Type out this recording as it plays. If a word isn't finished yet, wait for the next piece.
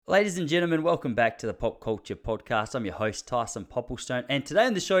Ladies and gentlemen, welcome back to the Pop Culture Podcast. I'm your host, Tyson Popplestone, and today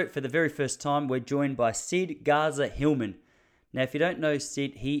on the show, for the very first time, we're joined by Sid Garza-Hillman. Now, if you don't know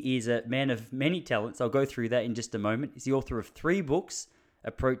Sid, he is a man of many talents. I'll go through that in just a moment. He's the author of 3 books,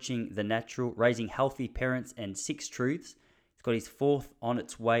 Approaching the Natural, Raising Healthy Parents, and 6 Truths. He's got his 4th on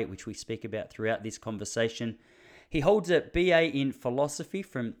its way, which we speak about throughout this conversation. He holds a BA in philosophy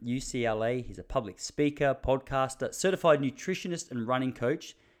from UCLA. He's a public speaker, podcaster, certified nutritionist, and running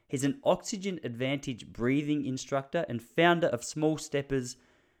coach. He's an Oxygen Advantage breathing instructor and founder of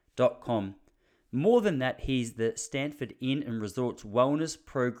smallsteppers.com. More than that, he's the Stanford Inn and Resorts Wellness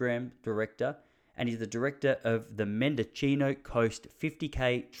Program Director, and he's the director of the Mendocino Coast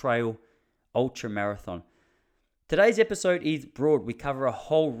 50K Trail Ultra Marathon. Today's episode is broad. We cover a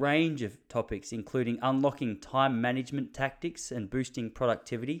whole range of topics, including unlocking time management tactics and boosting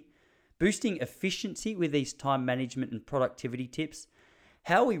productivity, boosting efficiency with these time management and productivity tips,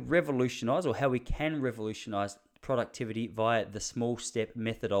 how we revolutionize or how we can revolutionize productivity via the small step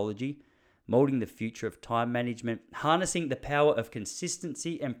methodology, molding the future of time management, harnessing the power of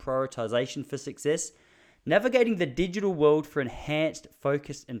consistency and prioritization for success, navigating the digital world for enhanced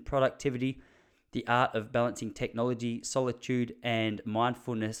focus and productivity, the art of balancing technology, solitude, and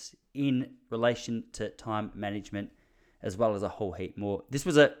mindfulness in relation to time management, as well as a whole heap more. This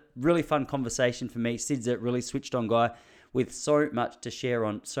was a really fun conversation for me. Sid's a really switched on guy with so much to share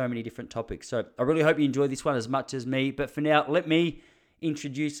on so many different topics. So I really hope you enjoy this one as much as me. But for now, let me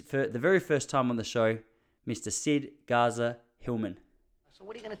introduce, for the very first time on the show, Mr. Sid Garza-Hillman. So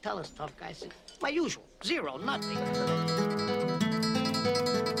what are you going to tell us, tough guy? My usual, 0, nothing.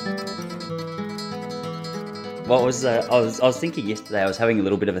 Well, I was thinking yesterday, I was having a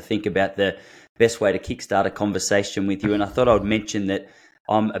little bit of a think about the best way to kickstart a conversation with you, and I thought I would mention that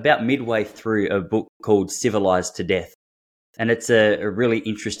I'm about midway through a book called Civilized to Death. And it's a really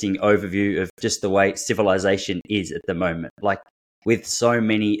interesting overview of just the way civilization is at the moment. Like, with so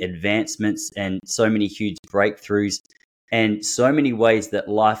many advancements and so many huge breakthroughs and so many ways that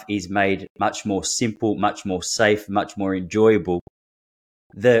life is made much more simple, much more safe, much more enjoyable.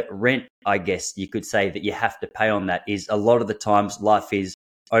 The rent, I guess you could say, that you have to pay on that is a lot of the times life is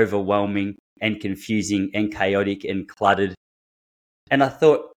overwhelming and confusing and chaotic and cluttered. And I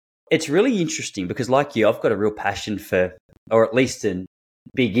thought it's really interesting because, like you, I've got a real passion for, or at least a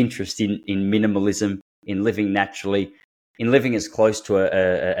big interest in minimalism, in living naturally, in living as close to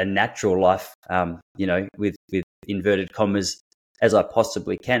a natural life, with inverted commas, as I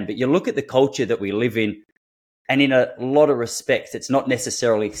possibly can. But you look at the culture that we live in, and in a lot of respects, it's not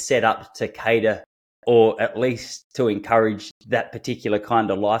necessarily set up to cater or at least to encourage that particular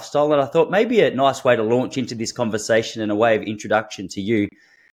kind of lifestyle. And I thought maybe a nice way to launch into this conversation and a way of introduction to you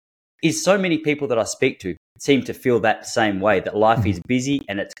is so many people that I speak to seem to feel that same way, that life is busy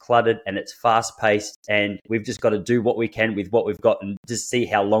and it's cluttered and it's fast paced and we've just got to do what we can with what we've got and just see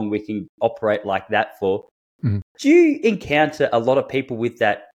how long we can operate like that for. Mm-hmm. Do you encounter a lot of people with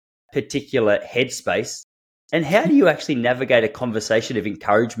that particular headspace? And how do you actually navigate a conversation of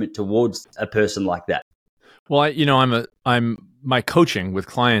encouragement towards a person like that? Well, my coaching with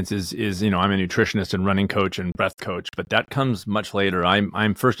clients is I'm a nutritionist and running coach and breath coach, but that comes much later.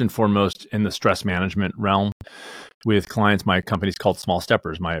 I'm first and foremost in the stress management realm with clients. My company's called Small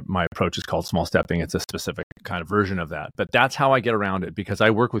Steppers. My approach is called Small Stepping. It's a specific kind of version of that, but that's how I get around it because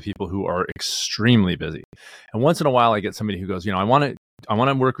I work with people who are extremely busy. And once in a while I get somebody who goes, I want to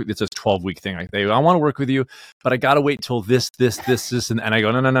work with, it's a 12-week thing. I want to work with you, but I got to wait till this. And I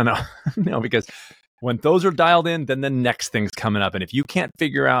go, no, no, because when those are dialed in, then the next thing's coming up. And if you can't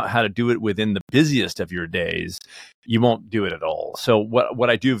figure out how to do it within the busiest of your days, you won't do it at all. So what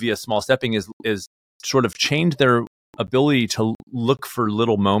I do via small stepping is sort of change their ability to look for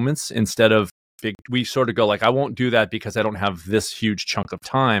little moments instead of big. We sort of go like, I won't do that because I don't have this huge chunk of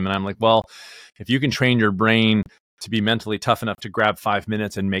time. And I'm like, well, if you can train your brain to be mentally tough enough to grab 5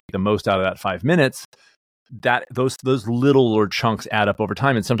 minutes and make the most out of that 5 minutes, that those little or chunks add up over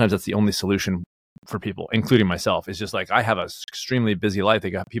time. And sometimes that's the only solution for people, including myself. It's just like, I have an extremely busy life.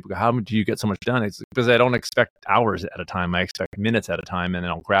 People go, how do you get so much done? It's because I don't expect hours at a time. I expect minutes at a time, and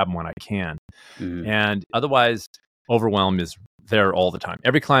then I'll grab them when I can. Mm-hmm. And otherwise, overwhelm is there all the time.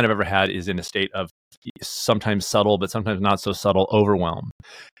 Every client I've ever had is in a state of sometimes subtle, but sometimes not so subtle overwhelm.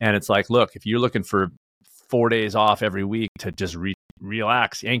 And it's like, look, if you're looking for 4 days off every week to just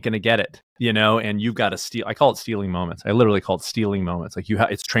relax, you ain't going to get it, and you've got to steal. I call it stealing moments. I literally call it stealing moments. Like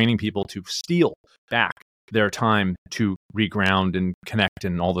it's training people to steal back their time to reground and connect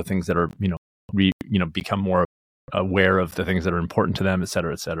and all the things that are, become more aware of the things that are important to them, et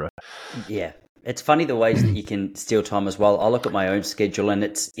cetera, et cetera. Yeah. It's funny the ways that you can steal time as well. I look at my own schedule, and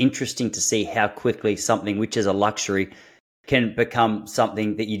it's interesting to see how quickly something which is a luxury can become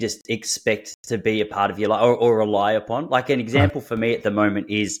something that you just expect to be a part of your life or rely upon. Like an example for me at the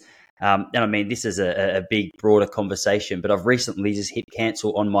moment is, and I mean, this is a big, broader conversation, but I've recently just hit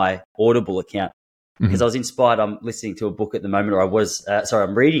cancel on my Audible account because I was inspired. I'm listening to a book at the moment, or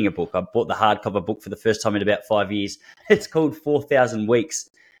I'm reading a book. I bought the hardcover book for the first time in about 5 years. It's called 4,000 Weeks,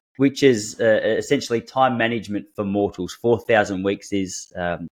 which is essentially time management for mortals. 4,000 weeks is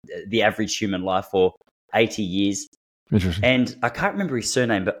the average human life, or 80 years. Interesting. And I can't remember his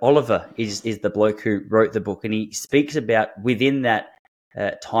surname, but Oliver is the bloke who wrote the book. And he speaks about within that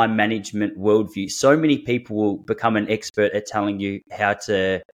time management worldview, so many people will become an expert at telling you how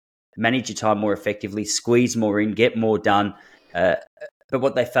to manage your time more effectively, squeeze more in, get more done. But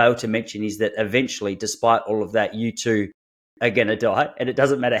what they fail to mention is that eventually, despite all of that, you too are going to die. And it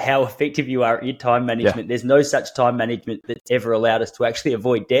doesn't matter how effective you are at your time management. There's no such time management that's ever allowed us to actually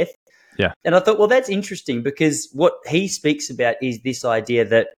avoid death. Yeah. And I thought, well, that's interesting, because what he speaks about is this idea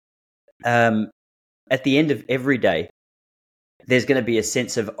that at the end of every day, there's going to be a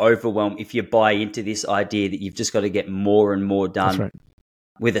sense of overwhelm if you buy into this idea that you've just got to get more and more done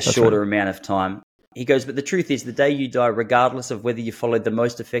with a shorter amount of time. He goes, but the truth is, the day you die, regardless of whether you followed the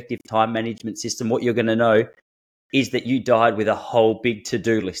most effective time management system, what you're going to know is that you died with a whole big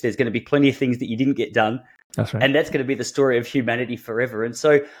to-do list. There's going to be plenty of things that you didn't get done. That's right. And that's going to be the story of humanity forever. And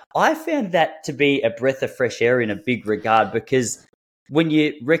so I found that to be a breath of fresh air in a big regard, because when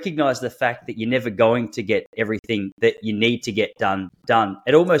you recognize the fact that you're never going to get everything that you need to get done,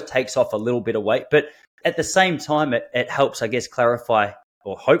 it almost takes off a little bit of weight. But at the same time, it helps, I guess, clarify,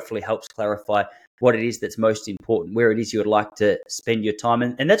 or hopefully helps clarify, what it is that's most important, where it is you would like to spend your time.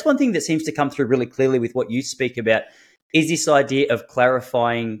 And that's one thing that seems to come through really clearly with what you speak about, is this idea of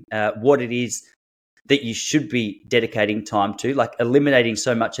clarifying what it is that you should be dedicating time to, like eliminating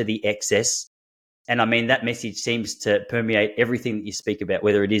so much of the excess. And I mean, that message seems to permeate everything that you speak about,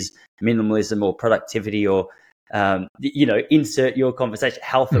 whether it is minimalism or productivity or, insert your conversation,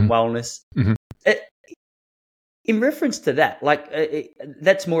 health and wellness. In reference to that, like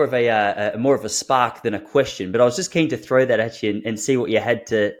that's more of a spark than a question. But I was just keen to throw that at you and see what you had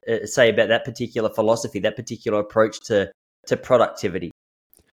to say about that particular philosophy, that particular approach to productivity.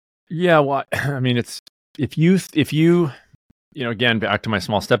 Yeah, well, I mean, it's if you again, back to my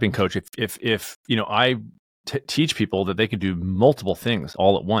small stepping coach. If I teach people that they could do multiple things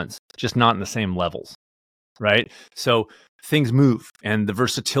all at once, just not in the same levels, right? So things move, and the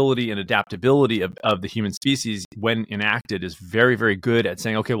versatility and adaptability of the human species, when enacted, is very, very good at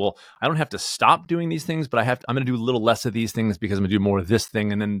saying, okay, well, I don't have to stop doing these things, but I'm going to do a little less of these things because I'm going to do more of this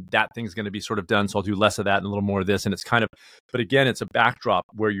thing, and then that thing's going to be sort of done, so I'll do less of that and a little more of this. And it's kind of, but again, it's a backdrop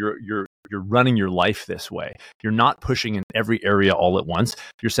where you're running your life this way. You're not pushing in every area all at once.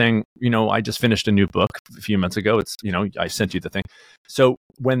 You're saying, I just finished a new book a few months ago. It's, I sent you the thing. So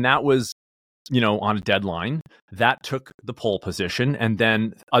when that was on a deadline, that took the pole position. And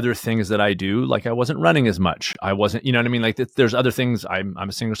then other things that I do, like I wasn't running as much. I wasn't, you know what I mean? Like there's other things. I'm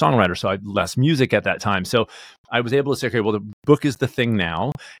a singer-songwriter, so I had less music at that time. So I was able to say, okay, well, the book is the thing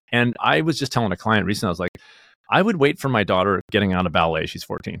now. And I was just telling a client recently, I was like, I would wait for my daughter getting out of ballet. She's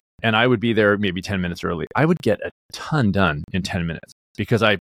 14. And I would be there maybe 10 minutes early. I would get a ton done in 10 minutes because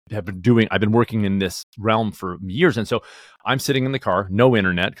I've been working in this realm for years. And so I'm sitting in the car, no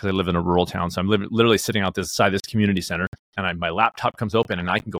internet, because I live in a rural town. So I'm literally sitting out this side, this community center, and my laptop comes open and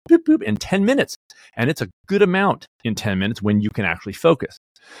I can go boop, boop in 10 minutes. And it's a good amount in 10 minutes when you can actually focus.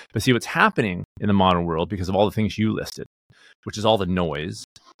 But see what's happening in the modern world, because of all the things you listed, which is all the noise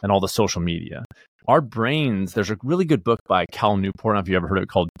and all the social media, our brains, there's a really good book by Cal Newport, I don't know if you ever heard of it,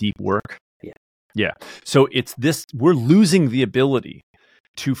 called Deep Work. Yeah. So it's this, we're losing the ability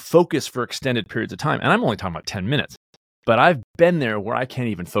to focus for extended periods of time. And I'm only talking about 10 minutes, but I've been there where I can't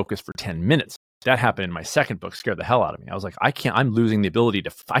even focus for 10 minutes. That happened in my second book, scared the hell out of me. I was like, I'm losing the ability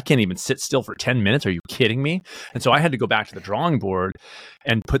I can't even sit still for 10 minutes. Are you kidding me? And so I had to go back to the drawing board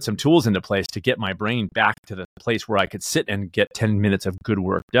and put some tools into place to get my brain back to the place where I could sit and get 10 minutes of good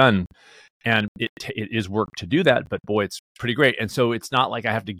work done. And it is work to do that, but boy, it's pretty great. And so it's not like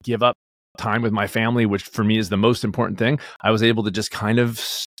I have to give up time with my family, which for me is the most important thing. I was able to just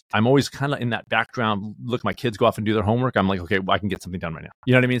I'm always kind of in that background. Look, my kids go off and do their homework. I'm like, okay, well, I can get something done right now.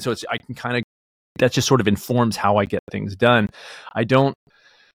 You know what I mean? So that just sort of informs how I get things done. I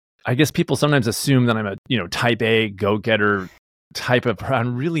guess people sometimes assume that I'm a, type A go-getter type of,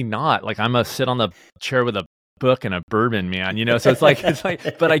 I'm really not. Like I'm a sit on the chair with a book and a bourbon, man. So it's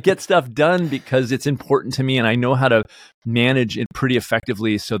like, but I get stuff done because it's important to me, and I know how to manage it pretty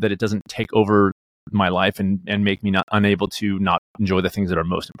effectively so that it doesn't take over my life and make me not unable to not enjoy the things that are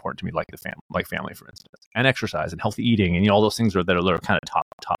most important to me, like family, for instance, and exercise and healthy eating, and all those things that are kind of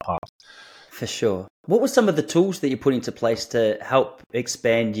top pops. For sure. What were some of the tools that you put into place to help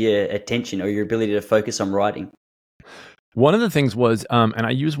expand your attention or your ability to focus on writing? One of the things was, and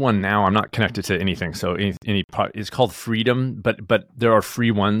I use one now. I'm not connected to anything, so it's called Freedom, but there are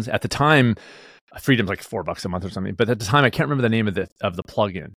free ones. At the time, Freedom's like $4 a month or something. But at the time, I can't remember the name of the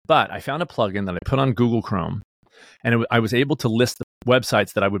plugin. But I found a plugin that I put on Google Chrome, and I was able to list the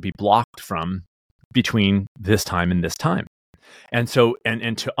websites that I would be blocked from between this time and this time. And so,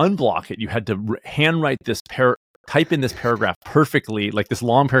 and to unblock it, you had to handwrite this type in this paragraph perfectly, like this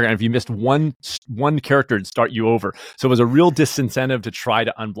long paragraph. If you missed one character, it'd start you over. So it was a real disincentive to try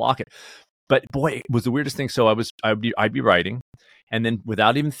to unblock it. But boy, it was the weirdest thing. So I'd be writing, and then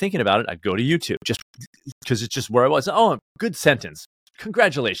without even thinking about it, I'd go to YouTube just because it's just where I was. Oh, good sentence.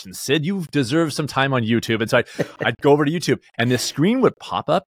 Congratulations, Sid. You deserve some time on YouTube. And so I'd go over to YouTube, and this screen would pop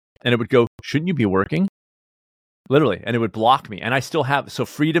up, and it would go, "Shouldn't you be working?" Literally, and it would block me. And I still have, so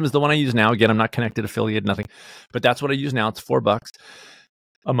Freedom is the one I use now. Again, I'm not connected, affiliate, nothing, but that's what I use now. It's $4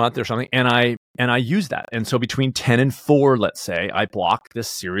 a month or something. And I use that. And so between 10 and 4, let's say, I block this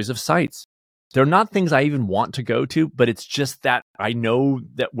series of sites. They're not things I even want to go to, but it's just that I know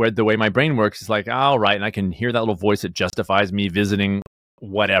that where the way my brain works is like, all right. And I can hear that little voice that justifies me visiting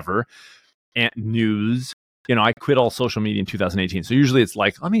whatever and news. I quit all social media in 2018. So usually it's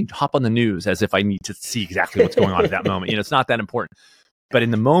like, let me hop on the news as if I need to see exactly what's going on at that moment. It's not that important. But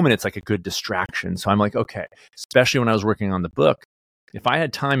in the moment, it's like a good distraction. So I'm like, okay, especially when I was working on the book, if I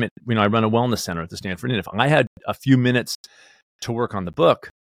had time I run a wellness center at the Stanford Inn. If I had a few minutes to work on the book,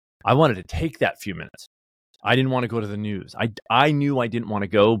 I wanted to take that few minutes. I didn't want to go to the news. I knew I didn't want to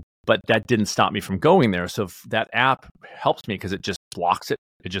go, but that didn't stop me from going there. So that app helps me because it just blocks it.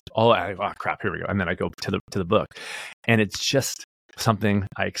 It just, oh crap, here we go. And then I go to the book. And it's just something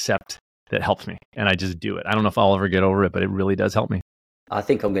I accept that helps me. And I just do it. I don't know if I'll ever get over it, but it really does help me. I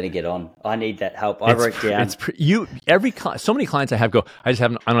think I'm going to get on. I need that help. I wrote down. So many clients I have go, I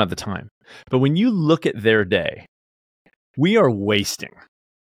don't have the time. But when you look at their day, we are wasting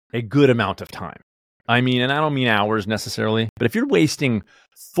a good amount of time. I mean, and I don't mean hours necessarily, but if you're wasting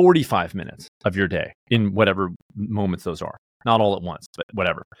 45 minutes of your day in whatever moments those are, not all at once, but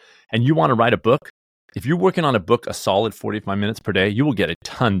whatever, and you want to write a book, if you're working on a book a solid 45 minutes per day, you will get a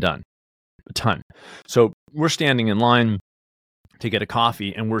ton done. A ton. So we're standing in line to get a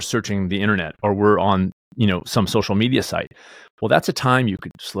coffee and we're searching the internet, or we're on, some social media site. Well, that's a time you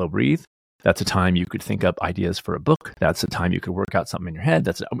could slow breathe. That's a time you could think up ideas for a book. That's a time you could work out something in your head.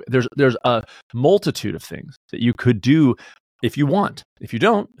 There's a multitude of things that you could do if you want. If you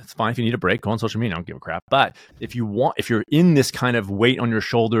don't, it's fine. If you need a break, go on social media. I don't give a crap. But if you're in this kind of weight on your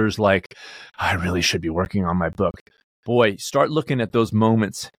shoulders, like, I really should be working on my book, boy, start looking at those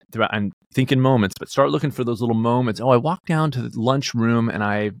moments and think in moments, but start looking for those little moments. Oh, I walked down to the lunchroom and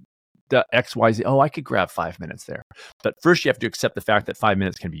the XYZ. Oh, I could grab 5 minutes there. But first you have to accept the fact that 5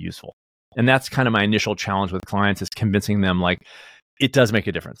 minutes can be useful. And that's kind of my initial challenge with clients, is convincing them like it does make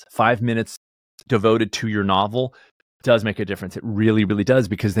a difference. 5 minutes devoted to your novel does make a difference. It really, really does,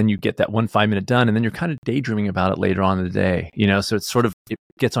 because then you get that 5 minute done, and then you're kind of daydreaming about it later on in the day. So it's it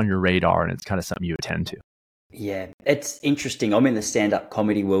gets on your radar, and it's kind of something you attend to. Yeah, it's interesting. I'm in the stand-up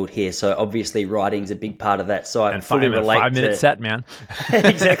comedy world here, so obviously writing's a big part of that. So I fully relate. 5 minute set, man.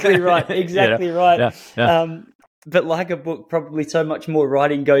 Exactly right. Exactly right. Yeah. But like a book, probably so much more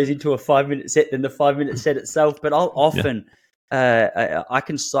writing goes into a 5 minute set than the 5 minute set itself. But I'll often, I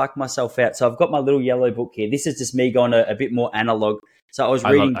can psych myself out. So I've got my little yellow book here. This is just me going a bit more analog. So I was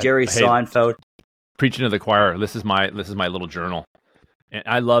reading Jerry Seinfeld. Preaching to the choir. This is my little journal, and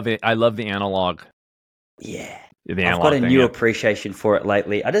I love it. I love the analog. Yeah, I've got a new appreciation for it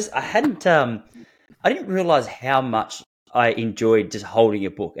lately. I didn't realize how much I enjoyed just holding a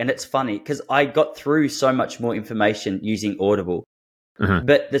book. And it's funny because I got through so much more information using Audible. Mm-hmm.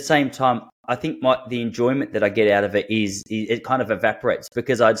 But at the same time, I think the enjoyment that I get out of it is it kind of evaporates,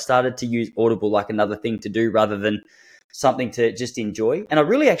 because I'd started to use Audible like another thing to do rather than something to just enjoy. And I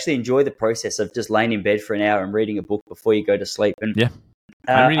really actually enjoy the process of just laying in bed for an hour and reading a book before you go to sleep. And yeah.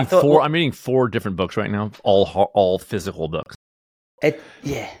 I'm reading 4 different books right now, all physical books.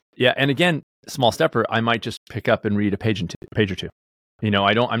 Yeah, and again, small stepper, I might just pick up and read a page or two.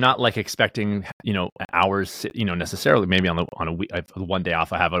 I'm not like expecting, hours, necessarily. Maybe on a week, one day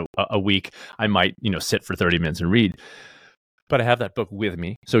off, I have a week, I might, sit for 30 minutes and read. but I have that book with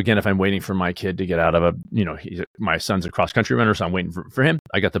me. So again, if I'm waiting for my kid to get out of my son's a cross country runner, so I'm waiting for him.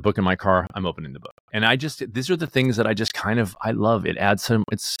 I got the book in my car. I'm opening the book, and these are the things that I just I love. It adds some.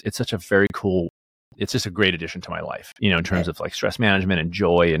 It's such a very cool. It's just a great addition to my life, in terms of like stress management and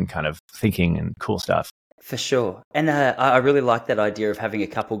joy and kind of thinking and cool stuff. For sure. And I really like that idea of having a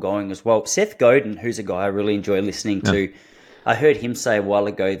couple going as well. Seth Godin, who's a guy I really enjoy listening to, I heard him say a while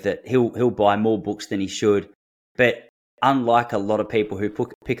ago that he'll buy more books than he should, but unlike a lot of people who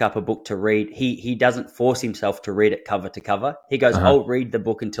pick up a book to read, he doesn't force himself to read it cover to cover. He goes, I'll read the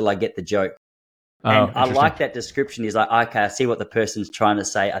book until I get the joke. And I like that description. He's like, okay, I see what the person's trying to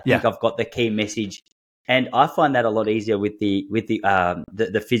say. I think I've got the key message. And I find that a lot easier with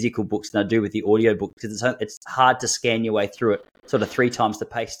the physical books than I do with the audio book, because it's hard to scan your way through it sort of 3 times the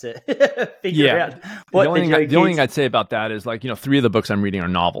pace to figure out what the joke is. The only thing I'd say about that is 3 of the books I'm reading are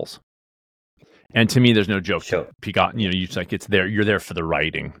novels. And to me, there's no joke. Sure. It's there. You're there for the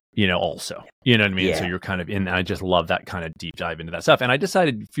writing, also. You know what I mean? Yeah. So you're kind of in. I just love that kind of deep dive into that stuff. And I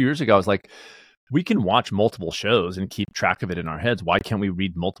decided a few years ago, I was like, we can watch multiple shows and keep track of it in our heads. Why can't we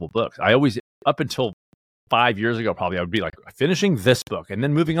read multiple books? I always, up until 5 years ago, probably, I would be like finishing this book and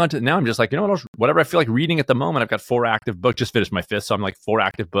then moving on to, now I'm just like, whatever I feel like reading at the moment. I've got 4 active books, just finished my 5th. So I'm like 4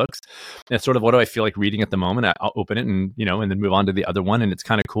 active books. And it's sort of, what do I feel like reading at the moment? I'll open it and then move on to the other one. And it's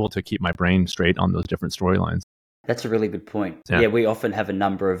kind of cool to keep my brain straight on those different storylines. That's a really good point. Yeah, we often have a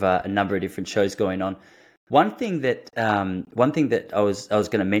number of different shows going on. One thing that I was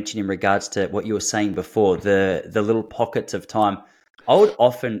going to mention in regards to what you were saying before, the little pockets of time, I would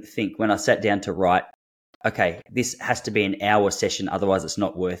often think when I sat down to write, okay, this has to be an hour session, otherwise it's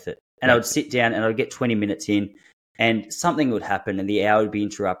not worth it. And I would sit down and I would get 20 minutes in and something would happen and the hour would be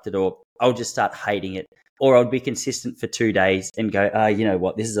interrupted, or I would just start hating it, or I would be consistent for 2 days and go, you know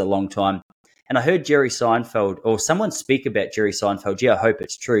what, this is a long time. And I heard Jerry Seinfeld, or someone speak about Jerry Seinfeld, I hope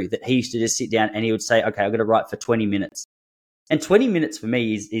it's true, that he used to just sit down and he would say, okay, I'm going to write for 20 minutes. And 20 minutes for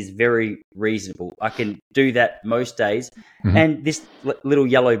me is very reasonable. I can do that most days. Mm-hmm. And this little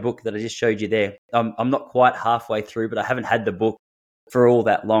yellow book that I just showed you there, I'm not quite halfway through, but I haven't had the book for all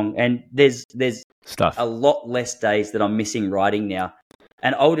that long. And there's stuff, a lot less days that I'm missing writing now.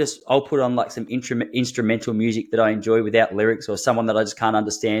 And I'll put on like some instrumental music that I enjoy without lyrics, or someone that I just can't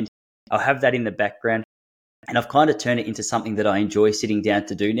understand. I'll have that in the background. And I've kind of turned it into something that I enjoy sitting down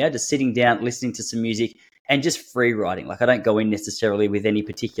to do now, just sitting down, listening to some music, and just free writing. Like, I don't go in necessarily with any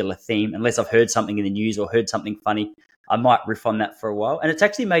particular theme unless I've heard something in the news or heard something funny. I might riff on that for a while. And it's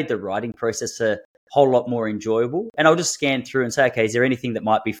actually made the writing process a whole lot more enjoyable. And I'll just scan through and say, okay, is there anything that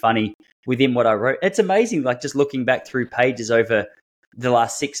might be funny within what I wrote? It's amazing, like just looking back through pages over the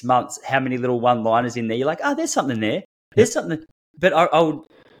last 6 months, how many little one-liners in there. You're like, there's something there. There's something. But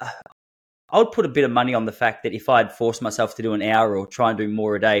I would put a bit of money on the fact that if I'd forced myself to do an hour or try and do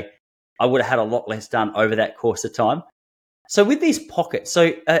more a day, I would have had a lot less done over that course of time. So with these pockets,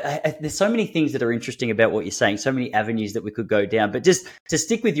 there's so many things that are interesting about what you're saying, so many avenues that we could go down. But just to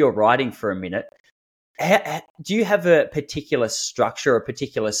stick with your writing for a minute, do you have a particular structure or a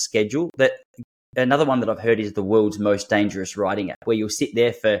particular schedule? That another one that I've heard is the world's most dangerous writing app, where you'll sit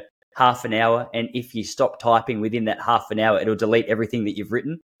there for half an hour, and if you stop typing within that half an hour, it'll delete everything that you've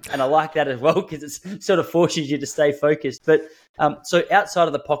written. And I like that as well, because it sort of forces you to stay focused. But so outside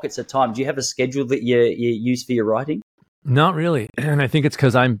of the pockets of time, do you have a schedule that you use for your writing? Not really. And I think it's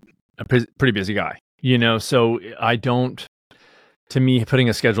because I'm a pretty busy guy, so I don't, to me, putting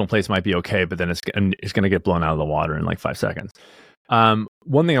a schedule in place might be okay, but then it's going to get blown out of the water in like 5 seconds.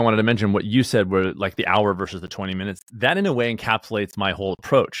 One thing I wanted to mention, what you said were like the hour versus the 20 minutes, that in a way encapsulates my whole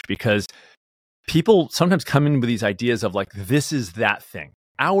approach, because people sometimes come in with these ideas of like, this is that thing.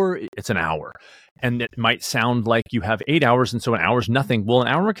 Hour, it's an hour. And it might sound like you have 8 hours, and so an hour is nothing. Well, an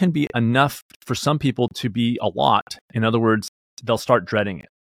hour can be enough for some people to be a lot. In other words, they'll start dreading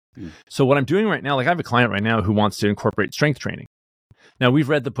it. So what I'm doing right now, like I have a client right now who wants to incorporate strength training. Now, we've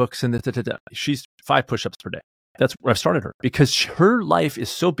read the books and she's 5 push-ups per day. That's where I've started her, because her life is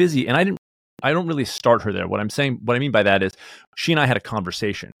so busy, and I don't really start her there. What I mean by that is, she and I had a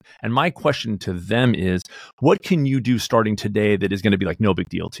conversation, and my question to them is, what can you do starting today that is going to be like no big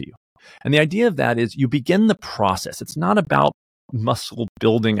deal to you? And the idea of that is you begin the process. It's not about muscle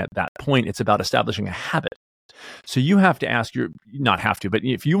building at that point. It's about establishing a habit. So you have to ask not have to, but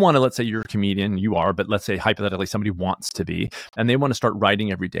if you want to, let's say you're a comedian, you are, but let's say hypothetically somebody wants to be, and they want to start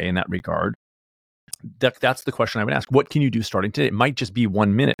writing every day in that regard. That's the question I would ask. What can you do starting today? It might just be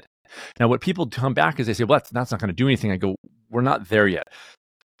 1 minute. Now, what people come back is they say, well, that's not going to do anything. I go, we're not there yet.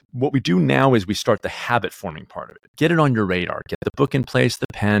 What we do now is we start the habit forming part of it. Get it on your radar. Get the book in place, the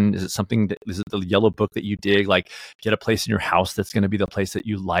pen? Is it the yellow book that you dig? Like, get a place in your house that's going to be the place that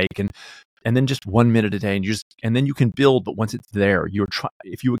you like, and then just 1 minute a day, and then you can build. But once it's there,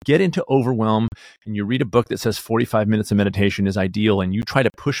 if you get into overwhelm and you read a book that says 45 minutes of meditation is ideal, and you try to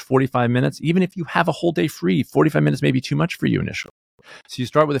push 45 minutes, even if you have a whole day free, 45 minutes may be too much for you initially. So you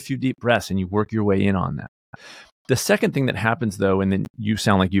start with a few deep breaths and you work your way in on that. The second thing that happens, though, and then you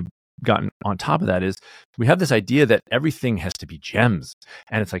sound like you've gotten on top of that, is we have this idea that everything has to be gems.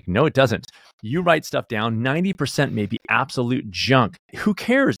 And it's like, no, it doesn't. You write stuff down, 90% may be absolute junk. Who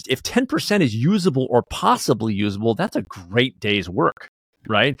cares? If 10% is usable or possibly usable, that's a great day's work,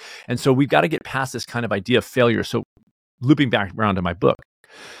 right? And so we've got to get past this kind of idea of failure. So looping back around to my book,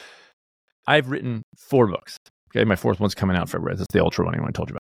 I've written 4 books. Okay, my 4th one's coming out February. That's the ultra running one I told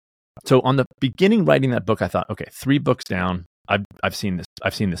you about. So on the beginning writing that book, I thought, okay, 3 books down. I've seen this.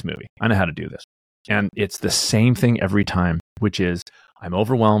 I've seen this movie. I know how to do this. And it's the same thing every time, which is I'm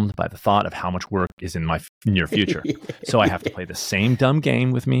overwhelmed by the thought of how much work is in my near future. So I have to play the same dumb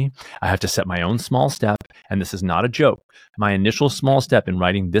game with me. I have to set my own small step. And this is not a joke. My initial small step in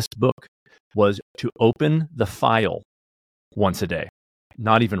writing this book was to open the file once a day.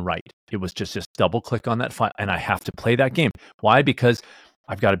 Not even write. It was just double click on that file. And I have to play that game. Why? Because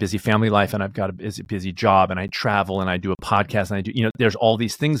I've got a busy family life and I've got a busy job and I travel and I do a podcast and I do, there's all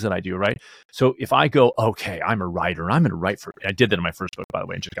these things that I do, right? So if I go, okay, I'm a writer, I'm going to write I did that in my first book, by the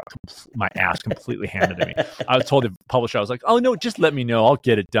way, and just got my ass completely handed to me. I was told the publisher, I was like, oh no, just let me know. I'll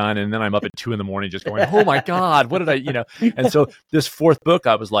get it done. And then I'm up at 2 a.m. just going, oh my God, what did I, And so this 4th book,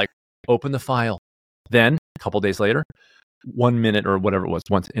 I was like, open the file. Then a couple days later, 1 minute or whatever it was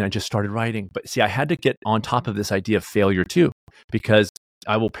once, and I just started writing. But see, I had to get on top of this idea of failure too, because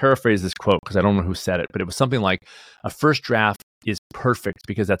I will paraphrase this quote because I don't know who said it, but it was something like a first draft is perfect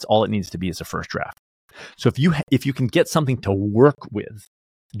because that's all it needs to be is a first draft. So if you can get something to work with,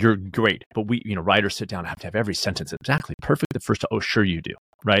 you're great. But writers sit down and have to have every sentence exactly perfect at first. Oh, sure you do,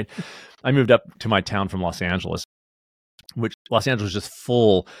 right? I moved up to my town from Los Angeles, which Los Angeles is just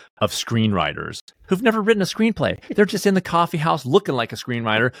full of screenwriters who've never written a screenplay. They're just in the coffee house looking like a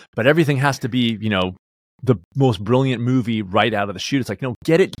screenwriter, but everything has to be, the most brilliant movie right out of the chute. It's like, no,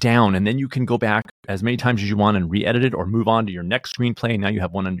 get it down. And then you can go back as many times as you want and re-edit it or move on to your next screenplay. And now you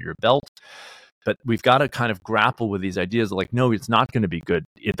have one under your belt. But we've got to kind of grapple with these ideas of like, no, it's not going to be good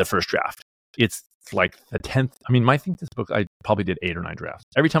at the first draft. It's like the 10th. I think this book, I probably did 8 or 9 drafts.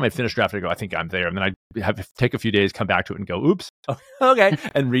 Every time I finish drafting, I go, I think I'm there. And then I have to take a few days, come back to it and go, oops, okay.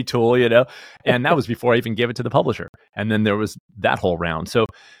 And retool, And that was before I even gave it to the publisher. And then there was that whole round. So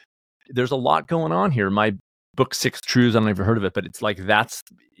there's a lot going on here. My book, 6 Truths, I don't know if you've heard of it, but it's like that's,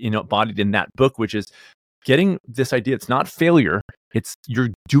 embodied in that book, which is getting this idea. It's not failure. It's you're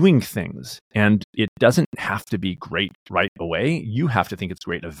doing things and it doesn't have to be great right away. You have to think it's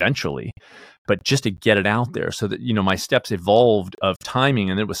great eventually, but just to get it out there so that, my steps evolved of timing.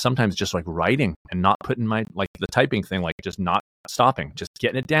 And it was sometimes just like writing and not putting like the typing thing, like just not stopping, just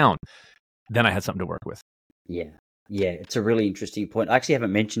getting it down. Then I had something to work with. Yeah, it's a really interesting point. I actually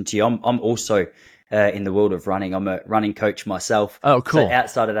haven't mentioned to you, I'm also in the world of running. I'm a running coach myself. Oh, cool. So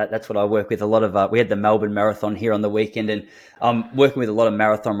outside of that, that's what I work with. A lot of, we had the Melbourne Marathon here on the weekend, and I'm working with a lot of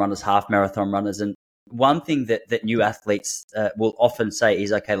marathon runners, half marathon runners. And one thing that new athletes will often say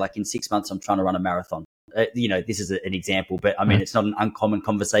is, okay, like in 6 months, I'm trying to run a marathon. This is an example, but it's not an uncommon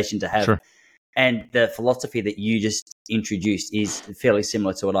conversation to have. Sure. And the philosophy that you just introduced is fairly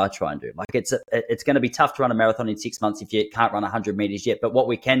similar to what I try and do. Like it's going to be tough to run a marathon in 6 months if you can't run 100 meters yet. But what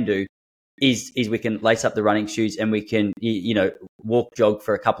we can do is we can lace up the running shoes and we can, walk, jog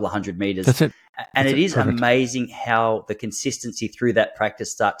for a couple of 100 meters. That's it. And it is amazing how the consistency through that practice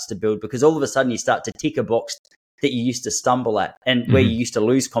starts to build, because all of a sudden you start to tick a box that you used to stumble at, and where you used to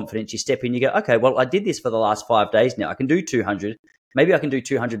lose confidence, you step in, you go, okay, well, I did this for the last 5 days now. I can do 200. Maybe I can do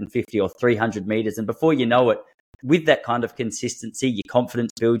 250 or 300 meters. And before you know it, with that kind of consistency, your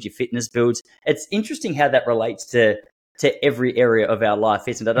confidence builds, your fitness builds. It's interesting how that relates to every area of our life,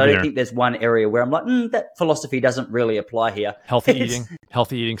 isn't it? I don't think there's one area where I'm like, that philosophy doesn't really apply here. Healthy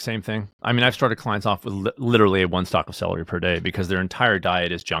eating, same thing. I've started clients off with literally 1 stalk of celery per day because their entire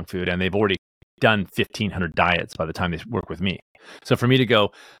diet is junk food and they've already done 1,500 diets by the time they work with me. So for me to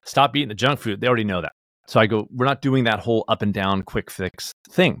go, stop eating the junk food, they already know that. So I go, we're not doing that whole up and down quick fix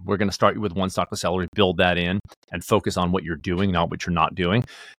thing. We're going to start you with 1 stalk of celery, build that in and focus on what you're doing, not what you're not doing.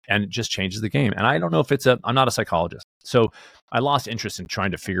 And it just changes the game. And I don't know if I'm not a psychologist. So I lost interest in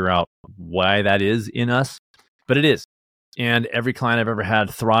trying to figure out why that is in us, but it is. And every client I've ever had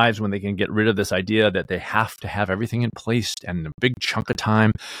thrives when they can get rid of this idea that they have to have everything in place and a big chunk of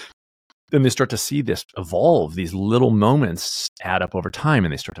time. then they start to see this evolve. These little moments add up over time,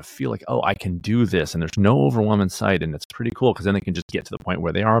 and they start to feel like, oh, I can do this, and there's no overwhelm in sight, and it's pretty cool because then they can just get to the point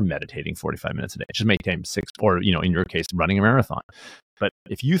where they are meditating 45 minutes a day. Just make time 6, or in your case, running a marathon. But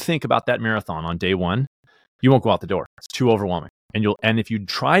if you think about that marathon on day 1, you won't go out the door. It's too overwhelming, and if you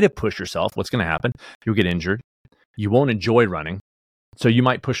try to push yourself, what's going to happen? You'll get injured. You won't enjoy running. So you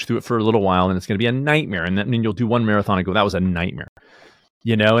might push through it for a little while, and it's going to be a nightmare. And then you'll do one marathon and go, that was a nightmare.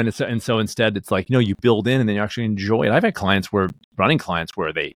 And so instead it's like, you build in and then you actually enjoy it. I've had running clients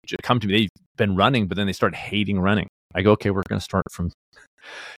where they just come to me, they've been running, but then they start hating running. I go, okay, we're going to start from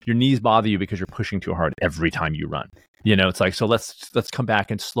your knees bother you because you're pushing too hard every time you run. It's like, so let's come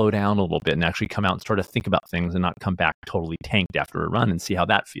back and slow down a little bit and actually come out and start to think about things and not come back totally tanked after a run and see how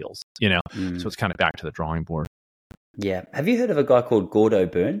that feels, So it's kind of back to the drawing board. Yeah. Have you heard of a guy called Gordo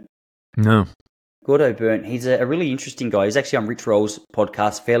Byrne? No. Gordo Byrne, he's a really interesting guy. He's actually on Rich Roll's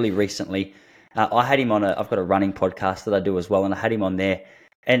podcast fairly recently. I had him on I've got a running podcast that I do as well, and I had him on there.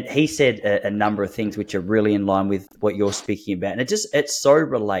 And he said a number of things which are really in line with what you're speaking about. And it so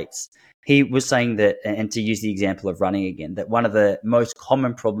relates. He was saying that, and to use the example of running again, that one of the most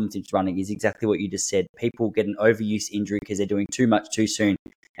common problems in running is exactly what you just said. People get an overuse injury because they're doing too much too soon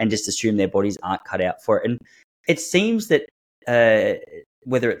and just assume their bodies aren't cut out for it. And it seems that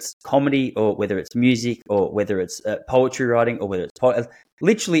whether it's comedy or whether it's music or whether it's poetry writing or whether it's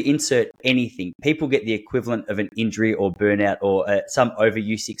literally insert anything, people get the equivalent of an injury or burnout or some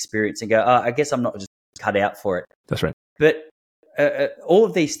overuse experience and go, I guess I'm not just cut out for it. That's right. But all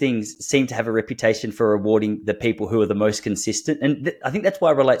of these things seem to have a reputation for rewarding the people who are the most consistent. And I think that's why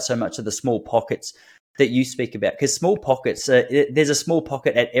I relate so much to the small pockets that you speak about, because small pockets, there's a small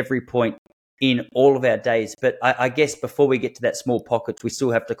pocket at every point in all of our days. But I guess before we get to that small pockets, we still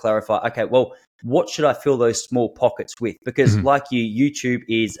have to clarify, okay, well, what should I fill those small pockets with? Because like you, YouTube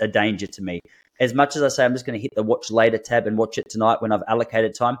is a danger to me. As much as I say I'm just going to hit the watch later tab and watch it tonight when I've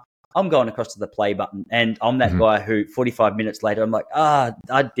allocated time, I'm going across to the play button. And I'm that guy who 45 minutes later, I'm like, I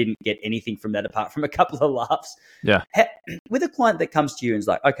didn't get anything from that apart from a couple of laughs. Yeah. With a client that comes to you and is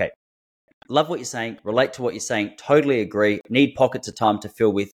like, okay, love what you're saying, relate to what you're saying, totally agree, need pockets of time to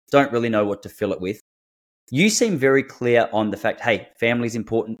fill with, don't really know what to fill it with. You seem very clear on the fact, hey, family's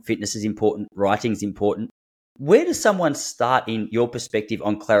important, fitness is important, writing's important. Where does someone start in your perspective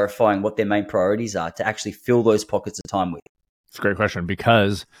on clarifying what their main priorities are to actually fill those pockets of time with? It's a great question,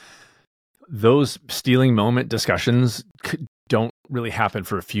 because those stealing moment discussions don't really happen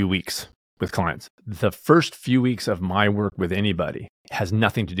for a few weeks with clients. The first few weeks of my work with anybody has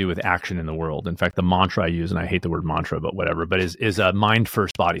nothing to do with action in the world. In fact, the mantra I use, and I hate the word mantra, but whatever, but is a mind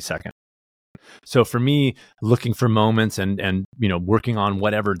first, body second. So for me, looking for moments and working on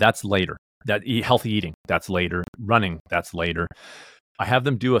whatever, that's later. Healthy eating, that's later. Running, that's later. I have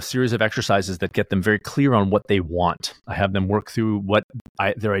them do a series of exercises that get them very clear on what they want. I have them work through what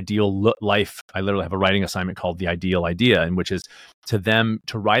their ideal life. I literally have a writing assignment called The Ideal Idea, in which is to them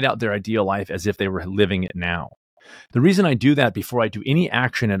to write out their ideal life as if they were living it now. The reason I do that before I do any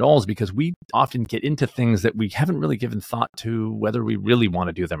action at all is because we often get into things that we haven't really given thought to whether we really want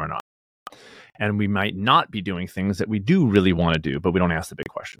to do them or not. And we might not be doing things that we do really want to do, but we don't ask the big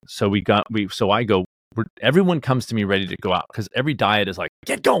questions. So I go, everyone comes to me ready to go out, because every diet is like,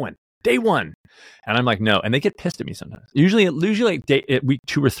 get going, day one. And I'm like, no. And they get pissed at me sometimes. Usually like week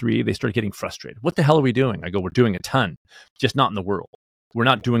 2 or 3, they start getting frustrated. What the hell are we doing? I go, we're doing a ton, just not in the world. We're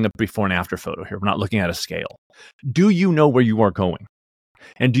not doing a before and after photo here. We're not looking at a scale. Do you know where you are going?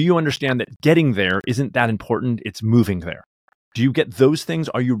 And do you understand that getting there isn't that important? It's moving there. Do you get those things?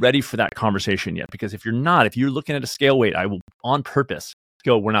 Are you ready for that conversation yet? Because if you're not, if you're looking at a scale weight, I will on purpose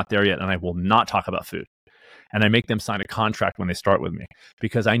go, we're not there yet. And I will not talk about food. And I make them sign a contract when they start with me,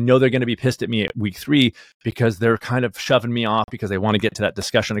 because I know they're going to be pissed at me at week 3 because they're kind of shoving me off because they want to get to that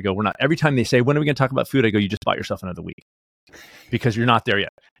discussion. I go, we're not. Every time they say, when are we going to talk about food? I go, you just bought yourself another week, because you're not there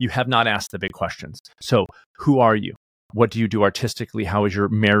yet. You have not asked the big questions. So who are you? What do you do artistically? How is your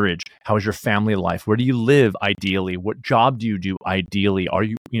marriage? How is your family life? Where do you live ideally? What job do you do ideally? Are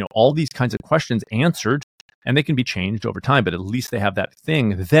you, all these kinds of questions answered, and they can be changed over time, but at least they have that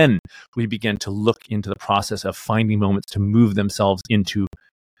thing. Then we begin to look into the process of finding moments to move themselves into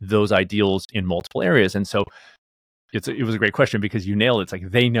those ideals in multiple areas. And so it was a great question, because you nailed it. It's like,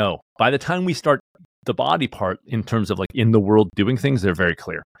 they know. By the time we start the body part in terms of like in the world doing things, they're very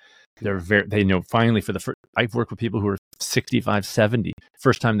clear. They know finally for the first, I've worked with people who are 65, 70,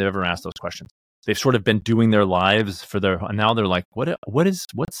 first time they've ever asked those questions. They've sort of been doing their lives and now they're like,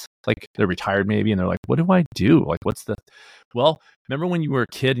 what's like, they're retired maybe. And they're like, what do I do? Like, well, remember when you were a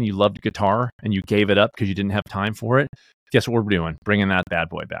kid and you loved guitar and you gave it up because you didn't have time for it? guess what we're doing? Bringing that bad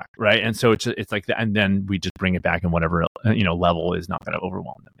boy back, right? And so it's like that, and then we just bring it back in whatever level is not going to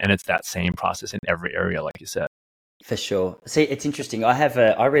overwhelm them. And it's that same process in every area, like you said. For sure. See, it's interesting.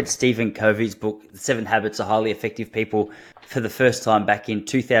 I read Stephen Covey's book, The 7 Habits of Highly Effective People, for the first time back in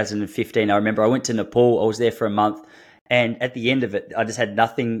 2015. I remember I went to Nepal. I was there for a month. And at the end of it, I just had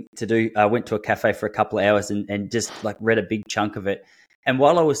nothing to do. I went to a cafe for a couple of hours and just like read a big chunk of it. And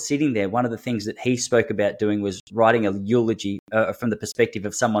while I was sitting there, one of the things that he spoke about doing was writing a eulogy from the perspective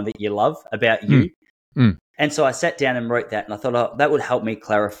of someone that you love about you. And so I sat down and wrote that, and I thought, oh, that would help me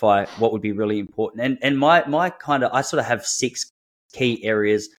clarify what would be really important. And my kind of, I sort of have 6 key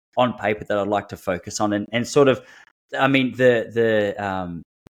areas on paper that I'd like to focus on, and sort of, I mean,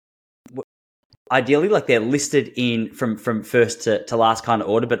 ideally, like they're listed in from first to last kind of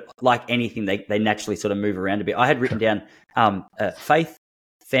order, but like anything, they naturally sort of move around a bit. I had written down faith,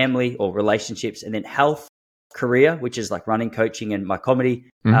 family or relationships, and then health, career, which is like running, coaching, and my comedy,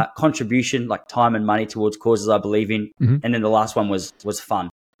 contribution, like time and money towards causes I believe in, and then the last one was fun.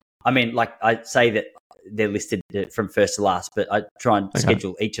 I mean, like I say that they're listed from first to last, but I try and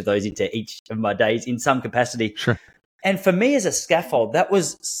schedule each of those into each of my days in some capacity. Sure. And for me as a scaffold, that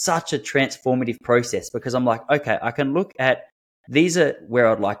was such a transformative process, because I'm like, okay, I can look at, these are where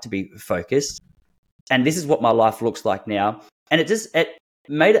I'd like to be focused, and this is what my life looks like now. And it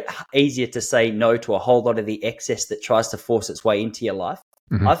made it easier to say no to a whole lot of the excess that tries to force its way into your life.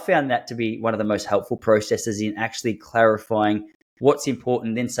 I've found that to be one of the most helpful processes in actually clarifying what's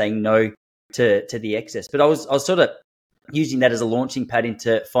important, then saying no to the excess. But I was sort of using that as a launching pad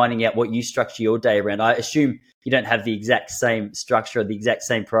into finding out what you structure your day around. I assume you don't have the exact same structure or the exact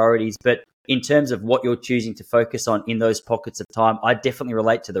same priorities, but in terms of what you're choosing to focus on in those pockets of time, I definitely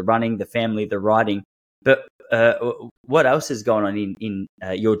relate to the running, the family, the writing. But what else is going on in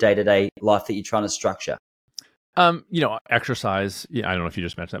your day-to-day life that you're trying to structure? Exercise. Yeah, I don't know if you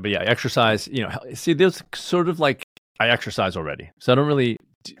just mentioned that, but yeah, exercise. See, there's sort of like, I exercise already, so I don't really.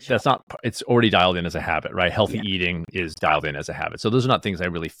 That's not. It's already dialed in as a habit, right? Healthy eating is dialed in as a habit. So those are not things I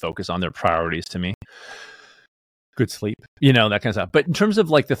really focus on. They're priorities to me. Good sleep, that kind of stuff. But in terms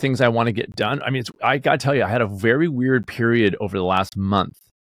of like the things I want to get done, I mean, I got to tell you, I had a very weird period over the last month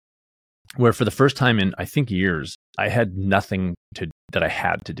where for the first time in, I think, years, I had nothing that I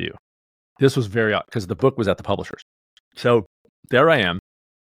had to do. This was very odd because the book was at the publishers. So there I am.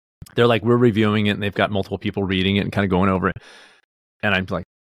 They're like, we're reviewing it, and they've got multiple people reading it and kind of going over it. And I'm like,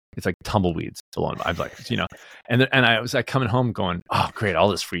 it's like tumbleweeds alone. I'm like, and I was like coming home going, oh, great, all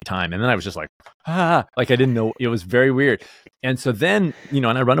this free time. And then I was just like, like I didn't know. It was very weird. And so then, and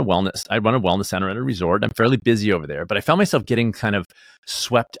I run a wellness center at a resort. I'm fairly busy over there, but I found myself getting kind of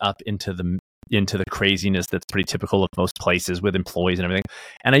swept up into the craziness that's pretty typical of most places with employees and everything.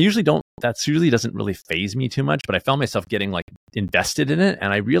 And that usually doesn't really faze me too much, but I found myself getting like invested in it.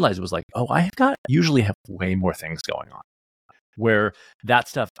 And I realized it was like, oh, I usually have way more things going on, where that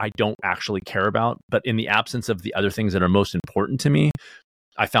stuff I don't actually care about. But in the absence of the other things that are most important to me,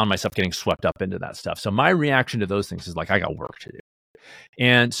 I found myself getting swept up into that stuff. So my reaction to those things is like, I got work to do.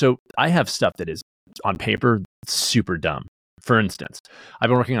 And so I have stuff that is on paper super dumb. For instance, I've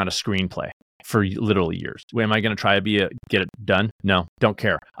been working on a screenplay for literally years. Am I going to try to get it done? No, don't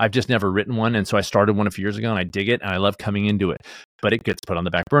care. I've just never written one. And so I started one a few years ago and I dig it and I love coming into it, but it gets put on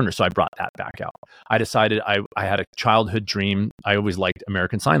the back burner. So I brought that back out. I decided I had a childhood dream. I always liked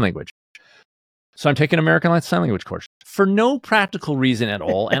American Sign Language. So I'm taking an American Sign Language course for no practical reason at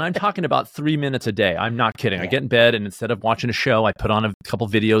all. And I'm talking about 3 minutes a day. I'm not kidding. I get in bed and instead of watching a show, I put on a couple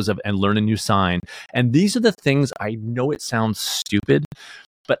videos and learn a new sign. And these are the things, I know it sounds stupid,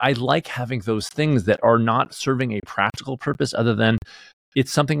 but I like having those things that are not serving a practical purpose other than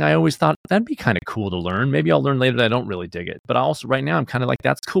it's something I always thought that'd be kind of cool to learn. Maybe I'll learn later that I don't really dig it. But also right now I'm kind of like,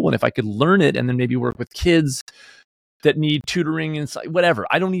 that's cool. And if I could learn it and then maybe work with kids that need tutoring and whatever,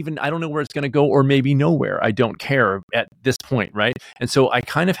 I don't know where it's going to go, or maybe nowhere. I don't care at this point. Right. And so I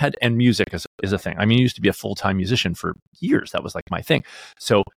kind of and music is a thing. I mean, I used to be a full-time musician for years. That was like my thing.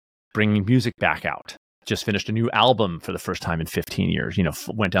 So bringing music back out. Just finished a new album for the first time in 15 years,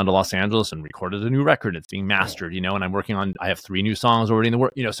 went down to Los Angeles and recorded a new record. It's being mastered, and I have 3 new songs already in the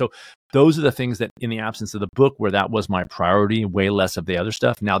work, so those are the things that in the absence of the book where that was my priority, way less of the other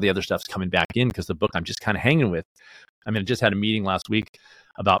stuff. Now the other stuff's coming back in because the book I'm just kind of hanging with. I mean, I just had a meeting last week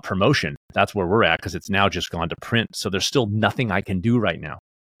about promotion. That's where we're at because it's now just gone to print. So there's still nothing I can do right now.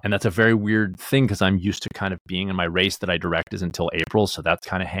 And that's a very weird thing because I'm used to kind of being in my race that I direct is until April. So that's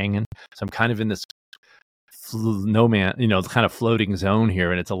kind of hanging. So I'm kind of in this no man, kind of floating zone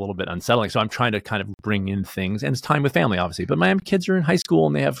here, and it's a little bit unsettling. So I'm trying to kind of bring in things, and it's time with family, obviously. But my kids are in high school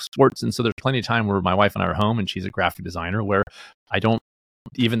and they have sports, and so there's plenty of time where my wife and I are home, and she's a graphic designer, where I don't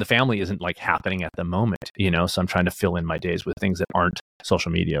even the family isn't like happening at the moment, So I'm trying to fill in my days with things that aren't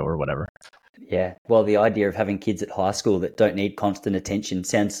social media or whatever. Yeah, well, the idea of having kids at high school that don't need constant attention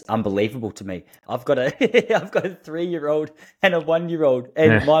sounds unbelievable to me. I've got a 3-year-old and a 1-year-old,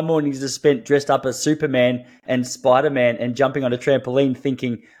 and my mornings are spent dressed up as Superman and Spider-Man and jumping on a trampoline,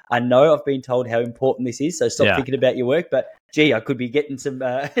 thinking, I know I've been told how important this is, so stop thinking about your work. But gee, I could be getting some.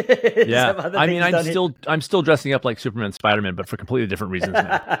 Some other I'm still dressing up like Superman and Spider-Man, but for completely different reasons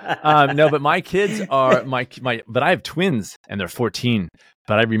now. No, but my kids are but I have twins and they're 14.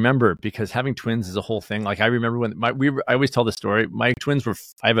 But I remember, because having twins is a whole thing. Like I remember when I always tell the story. My twins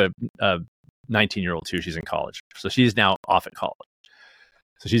I have a 19-year-old too. She's in college, so she's now off at college.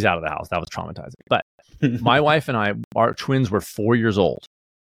 So she's out of the house. That was traumatizing. But my wife and I, our twins were 4 years old.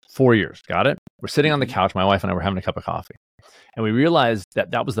 4 years, got it? We're sitting on the couch. My wife and I were having a cup of coffee, and we realized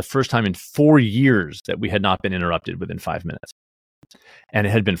that was the first time in 4 years that we had not been interrupted within 5 minutes, and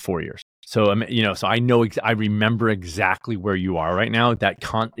it had been 4 years. So, so I remember exactly where you are right now.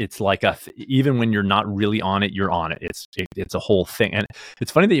 It's like even when you're not really on it, you're on it. It's a whole thing. And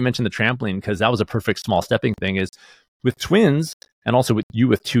it's funny that you mentioned the trampoline, because that was a perfect small stepping thing. Is with twins, and also with a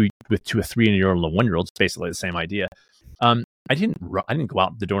 3-year-old and a 1-year-old, it's basically the same idea. I didn't go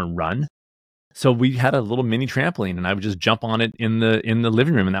out the door and run. So we had a little mini trampoline, and I would just jump on it in the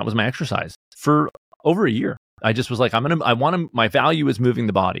living room, and that was my exercise for over a year. I just was like, my value is moving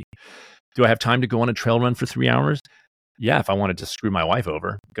the body. Do I have time to go on a trail run for 3 hours? Yeah, if I wanted to screw my wife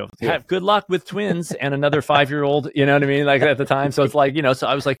over, have good luck with twins and another 5-year-old, you know what I mean? Like at the time. So it's like, so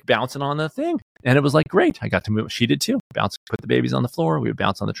I was like bouncing on the thing, and it was like, great. I got to move. She did too. Put the babies on the floor. We would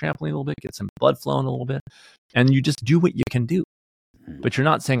bounce on the trampoline a little bit, get some blood flowing a little bit. And you just do what you can do. But you're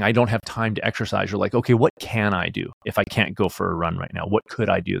not saying I don't have time to exercise. You're like, okay, what can I do if I can't go for a run right now? What could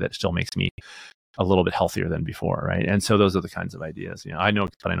I do that still makes me a little bit healthier than before, right? And so those are the kinds of ideas. I know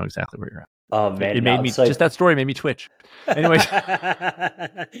exactly where you're at. Oh man, it made me just that story made me twitch. Anyway,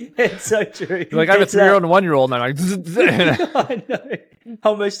 it's so true. Like I have a 3-year-old and a 1-year-old, and I'm like, I know. I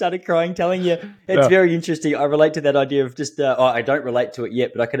almost started crying telling you. It's very interesting. I relate to that idea of just. I don't relate to it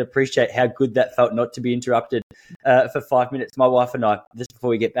yet, but I can appreciate how good that felt not to be interrupted for 5 minutes. My wife and I, just before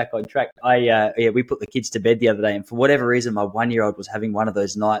we get back on track, we put the kids to bed the other day, and for whatever reason, my 1-year-old was having one of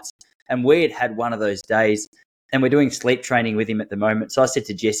those nights, and we had one of those days. And we're doing sleep training with him at the moment. So I said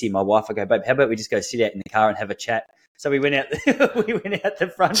to Jessie, my wife, I go, babe, how about we just go sit out in the car and have a chat? So we went out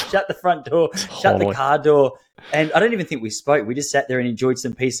the front, shut the front door, shut the car door. And I don't even think we spoke. We just sat there and enjoyed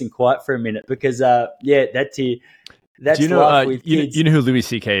some peace and quiet for a minute because, that's here. That's do you know, life with kids. You know who Louis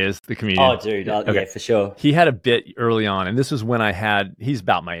C.K. is, the comedian? Oh, dude. Okay. Yeah, for sure. He had a bit early on, and this was when he's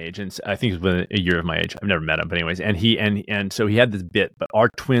about my age, and I think he was within a year of my age. I've never met him, but anyways, and so he had this bit, but our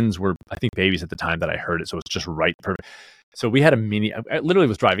twins were, I think, babies at the time that I heard it, so it's just right, perfect. So we had I literally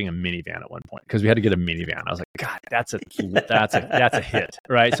was driving a minivan at one point because we had to get a minivan. I was like, God, that's a hit,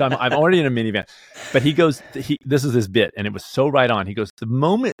 right? So I'm already in a minivan, but he goes, this is his bit, and it was so right on. He goes,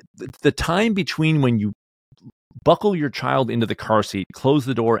 the time between when you buckle your child into the car seat, close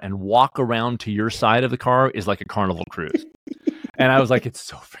the door, and walk around to your side of the car is like a Carnival cruise. And I was like, it's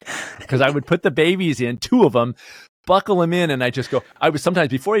so freaking, because I would put the babies in, 2 of them, buckle them in, and I just go, I was sometimes,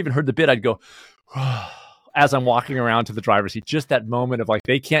 before I even heard the bit, I'd go, as I'm walking around to the driver's seat, just that moment of like,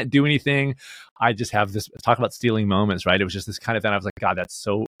 they can't do anything. I just have this, talk about stealing moments, right? It was just this kind of thing. I was like, God, that's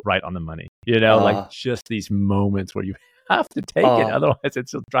so right on the money. Like just these moments where you have to take it, otherwise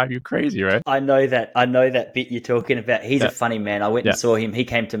it'll drive you crazy, right? I know that bit you're talking about. He's a funny man. I went and saw him. He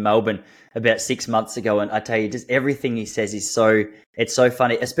came to Melbourne about 6 months ago, and I tell you, just everything he says is it's so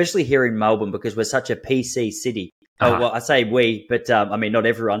funny, especially here in Melbourne because we're such a PC city. Oh, well, I say we, but I mean not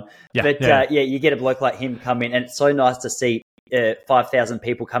everyone. You get a bloke like him come in, and it's so nice to see 5,000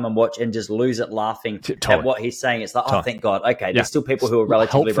 people come and watch and just lose it laughing at what he's saying. It's like, oh, thank God. Okay, there's still people who are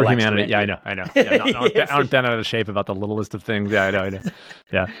relatively hope for relaxed. Humanity. Yeah, I know. Yeah, aren't bent out of shape about the littlest of things. Yeah, I know.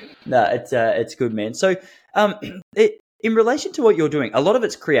 Yeah. No, it's good, man. So, in relation to what you're doing, a lot of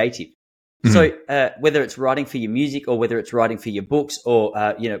it's creative. Mm-hmm. So, whether it's writing for your music or whether it's writing for your books or,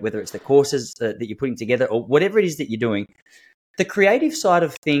 whether it's the courses that you're putting together or whatever it is that you're doing, the creative side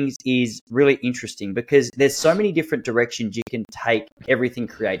of things is really interesting because there's so many different directions you can take everything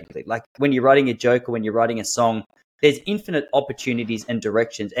creatively. Like when you're writing a joke or when you're writing a song, there's infinite opportunities and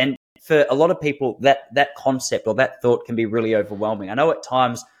directions. And for a lot of people, that concept or that thought can be really overwhelming. I know at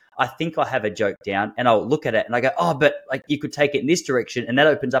times I think I have a joke down and I'll look at it and I go, oh, but like you could take it in this direction and that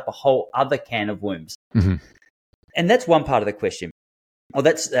opens up a whole other can of worms. Mm-hmm. And that's one part of the question. Well,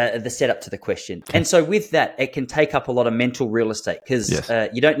 that's the setup to the question. And so with that, it can take up a lot of mental real estate because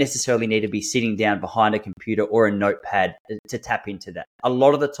you don't necessarily need to be sitting down behind a computer or a notepad to tap into that. A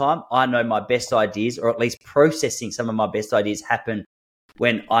lot of the time, I know my best ideas, or at least processing some of my best ideas, happen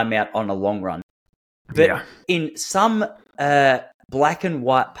when I'm out on a long run. But in some black and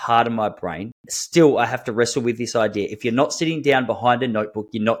white part of my brain, still I have to wrestle with this idea. If you're not sitting down behind a notebook,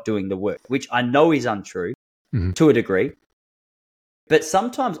 you're not doing the work, which I know is untrue to a degree. But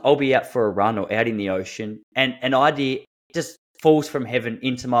sometimes I'll be out for a run or out in the ocean and an idea just falls from heaven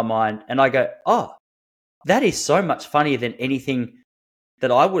into my mind. And I go, oh, that is so much funnier than anything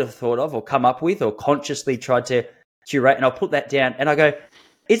that I would have thought of or come up with or consciously tried to curate. And I'll put that down and I go,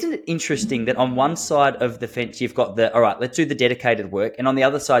 isn't it interesting that on one side of the fence, you've got all right, let's do the dedicated work. And on the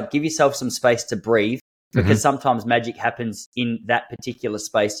other side, give yourself some space to breathe because sometimes magic happens in that particular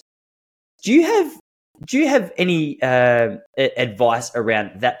space. Do you have any advice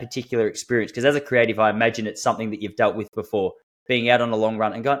around that particular experience? Because as a creative, I imagine it's something that you've dealt with before, being out on a long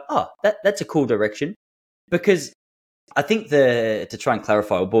run and going, oh, that's a cool direction. Because I think to try and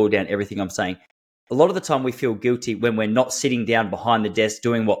clarify or boil down everything I'm saying, a lot of the time we feel guilty when we're not sitting down behind the desk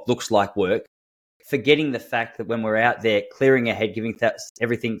doing what looks like work, forgetting the fact that when we're out there clearing our head, giving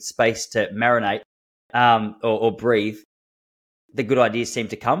everything space to marinate or breathe, the good ideas seem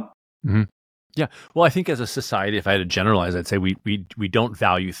to come. Mm-hmm. Yeah. Well, I think as a society, if I had to generalize, I'd say we don't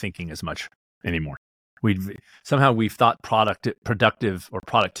value thinking as much anymore. We've thought productive or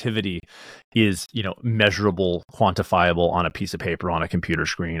productivity is, measurable, quantifiable on a piece of paper, on a computer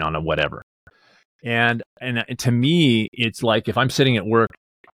screen, on a whatever. And to me, it's like if I'm sitting at work,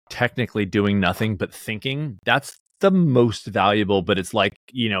 technically doing nothing but thinking, that's the most valuable. But it's like,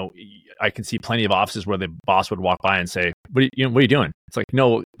 I can see plenty of offices where the boss would walk by and say, what are you doing? It's like,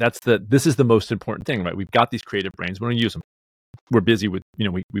 no, this is the most important thing, right? We've got these creative brains. We don't use them. We're busy with,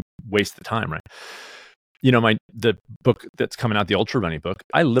 we waste the time, right? The book that's coming out, the ultra running book,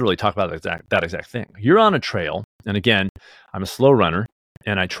 I literally talk about that exact thing. You're on a trail. And again, I'm a slow runner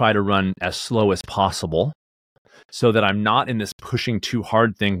and I try to run as slow as possible so that I'm not in this pushing too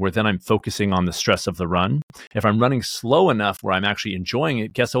hard thing where then I'm focusing on the stress of the run. If I'm running slow enough where I'm actually enjoying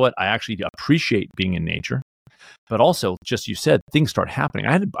it, guess what? I actually appreciate being in nature. But also, just you said, things start happening.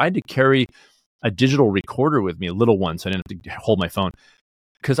 I had to carry a digital recorder with me, a little one, so I didn't have to hold my phone.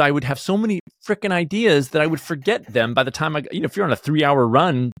 Because I would have so many freaking ideas that I would forget them by the time if you're on a 3-hour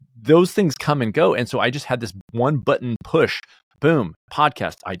run, those things come and go. And so I just had this one button push, boom,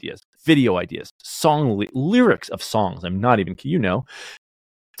 podcast ideas, video ideas, song lyrics of songs. I'm not even,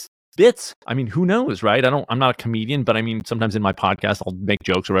 bits. I mean, who knows, right? I'm not a comedian, but I mean, sometimes in my podcast, I'll make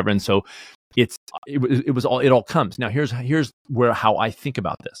jokes or whatever. And so it all comes. Now here's how I think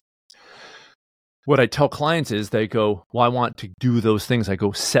about this. What I tell clients is they go, well, I want to do those things. I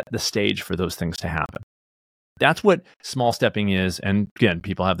go, set the stage for those things to happen. That's what small stepping is. And again,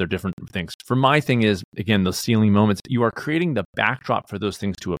 people have their different things. For my thing is, again, those ceiling moments, you are creating the backdrop for those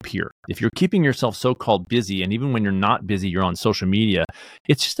things to appear. If you're keeping yourself so-called busy, and even when you're not busy, you're on social media,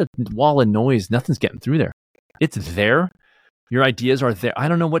 it's just a wall of noise. Nothing's getting through there. It's there. Your ideas are there. I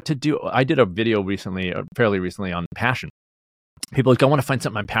don't know what to do. I did a video fairly recently on passion. People are like, I want to find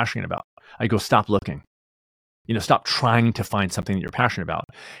something I'm passionate about. I go, stop looking. Stop trying to find something that you're passionate about,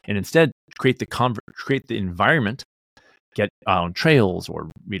 and instead create the environment. Get on trails, or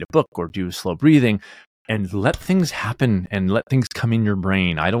read a book, or do slow breathing, and let things happen and let things come in your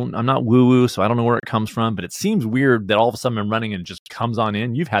brain. I'm not woo woo, so I don't know where it comes from, but it seems weird that all of a sudden I'm running and it just comes on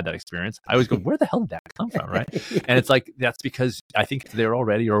in. You've had that experience. I always go, where the hell did that come from, right? And it's like, that's because I think it's there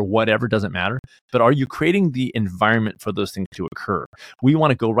already, or whatever, doesn't matter. But are you creating the environment for those things to occur? We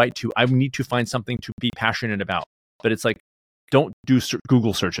want to go right to, I need to find something to be passionate about. But it's like, don't do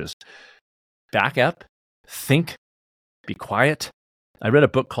Google searches. Back up, think, be quiet. I read a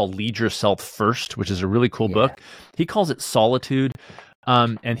book called Lead Yourself First, which is a really cool book. He calls it solitude,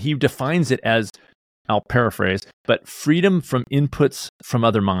 and he defines it as, I'll paraphrase, but freedom from inputs from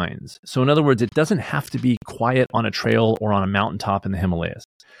other minds. So in other words, it doesn't have to be quiet on a trail or on a mountaintop in the Himalayas.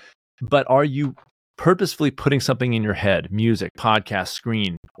 But are you purposefully putting something in your head, music, podcast,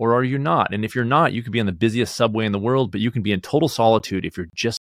 screen, or are you not? And if you're not, you could be on the busiest subway in the world, but you can be in total solitude if you're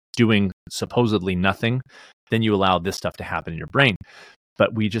just doing supposedly nothing. Then you allow this stuff to happen in your brain.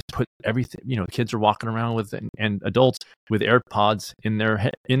 But we just put everything, kids are walking around with, and adults with AirPods in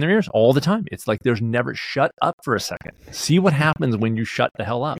their ears all the time. It's like there's never, shut up for a second. See what happens when you shut the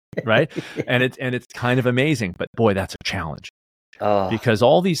hell up, right? and it's kind of amazing, but boy, that's a challenge. Because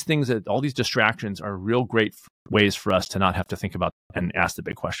all these things, all these distractions are real great ways for us to not have to think about and ask the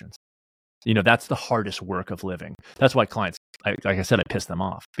big questions. That's the hardest work of living. That's why clients, like I said, I piss them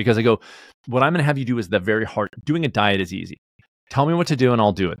off because I go, what I'm going to have you do is the very hard. Doing a diet is easy. Tell me what to do and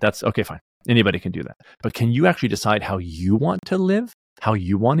I'll do it. That's okay, fine. Anybody can do that. But can you actually decide how you want to live, how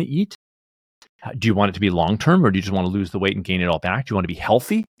you want to eat? Do you want it to be long-term, or do you just want to lose the weight and gain it all back? Do you want to be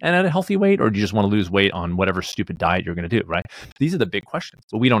healthy and at a healthy weight, or do you just want to lose weight on whatever stupid diet you're going to do, right? These are the big questions,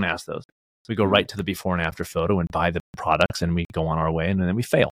 but we don't ask those. We go right to the before and after photo and buy the products and we go on our way, and then we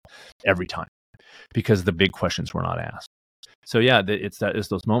fail every time because the big questions were not asked. So yeah, it's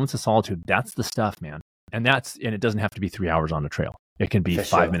those moments of solitude. That's the stuff, man. And it doesn't have to be 3 hours on the trail. It can be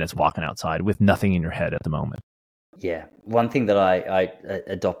 5 minutes walking outside with nothing in your head at the moment. Yeah. One thing that I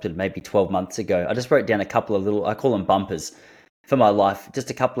adopted maybe 12 months ago, I just wrote down a couple of little, I call them bumpers for my life, just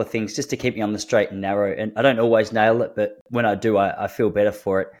a couple of things just to keep me on the straight and narrow. And I don't always nail it, but when I do, I feel better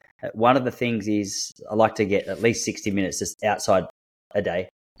for it. One of the things is I like to get at least 60 minutes just outside a day.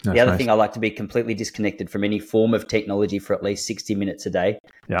 That's the other nice. thing, I like to be completely disconnected from any form of technology for at least 60 minutes a day.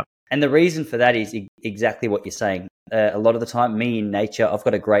 Yeah. And the reason for that is exactly what you're saying. A lot of the time, me in nature, I've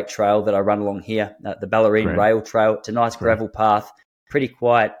got a great trail that I run along here, the Ballerine Rail Trail. It's a nice gravel path, pretty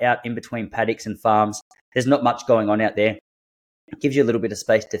quiet, out in between paddocks and farms. There's not much going on out there. It gives you a little bit of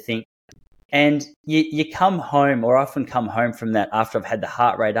space to think. And you come home, or often come home from that after I've had the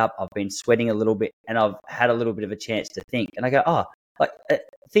heart rate up, I've been sweating a little bit, and I've had a little bit of a chance to think. And I go,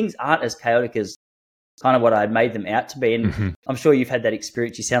 things aren't as chaotic as kind of what I had made them out to be. And I'm sure you've had that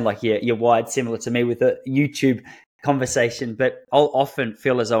experience. You sound like you're wired similar to me with a YouTube conversation, but I'll often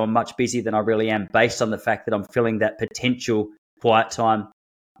feel as though I'm much busier than I really am, based on the fact that I'm filling that potential quiet time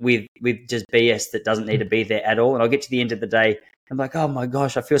with just BS that doesn't need to be there at all. And I'll get to the end of the day, I'm like, oh my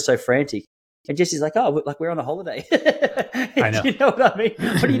gosh, I feel so frantic. And Jesse's like, oh, like we're on a holiday. I know. You know what I mean?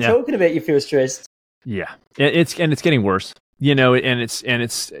 What are you talking about? You feel stressed. Yeah. It's getting worse, it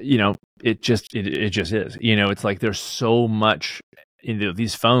just is, it's like there's so much,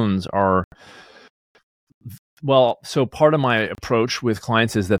 these phones are, well, so part of my approach with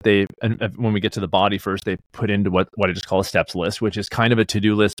clients is that when we get to the body first, they put into what I just call a steps list, which is kind of a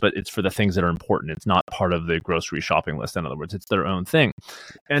to-do list, but it's for the things that are important. It's not part of the grocery shopping list. In other words, it's their own thing.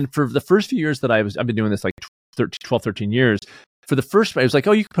 And for the first few years that I've been doing this, like 12, 13 years, for the first, I was like,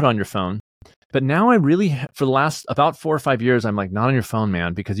 oh, you can put it on your phone. But now I really, for the last about 4 or 5 years, I'm like, not on your phone,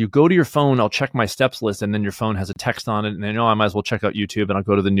 man, because you go to your phone, I'll check my steps list, and then your phone has a text on it, and then, I might as well check out YouTube, and I'll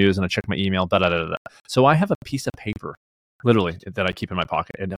go to the news, and I check my email, So I have a piece of paper, literally, that I keep in my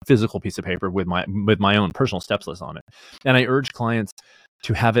pocket, and a physical piece of paper with my own personal steps list on it. And I urge clients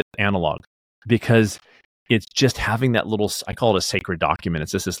to have it analog, because it's just having that little, I call it a sacred document.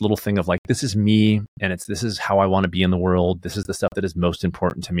 It's just this little thing of like, this is me, and this is how I want to be in the world. This is the stuff that is most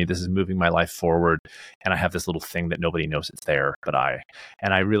important to me. This is moving my life forward. And I have this little thing that nobody knows it's there,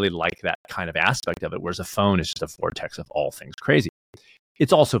 and I really like that kind of aspect of it. Whereas a phone is just a vortex of all things crazy.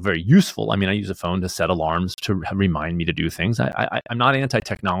 It's also very useful. I mean, I use a phone to set alarms to remind me to do things. I'm not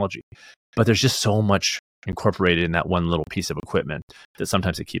anti-technology, but there's just so much incorporated in that one little piece of equipment that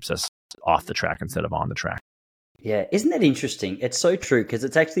sometimes it keeps us off the track instead of on the track. Yeah, isn't that interesting? It's so true, because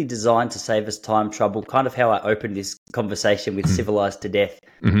it's actually designed to save us time, trouble, kind of how I opened this conversation with civilized to death.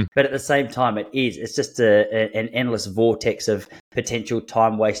 But at the same time, it's just an endless vortex of potential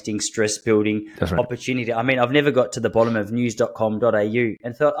time wasting, stress building, opportunity. I mean, I've never got to the bottom of news.com.au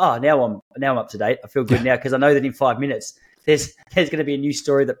and thought, oh, now I'm up to date. I feel good now, because I know that in 5 minutes there's going to be a new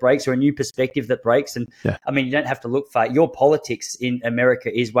story that breaks, or a new perspective that breaks. And I mean, you don't have to look far. Your politics in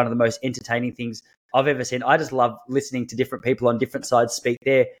America is one of the most entertaining things I've ever seen. I just love listening to different people on different sides speak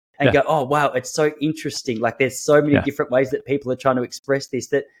there and go, oh, wow, it's so interesting. Like, there's so many different ways that people are trying to express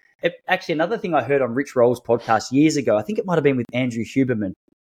this. Actually, another thing I heard on Rich Roll's podcast years ago, I think it might have been with Andrew Huberman,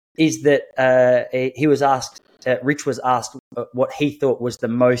 is that Rich was asked what he thought was the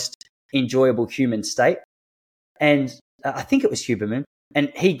most enjoyable human state. And I think it was Huberman.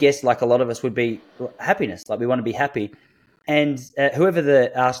 And he guessed, like a lot of us, would be happiness. Like, we want to be happy. And whoever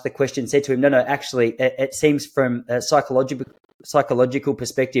asked the question said to him, no, actually, it seems from a psychological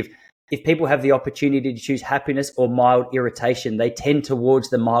perspective, if people have the opportunity to choose happiness or mild irritation, they tend towards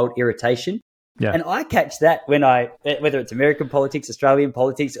the mild irritation. Yeah. And I catch that whether it's American politics, Australian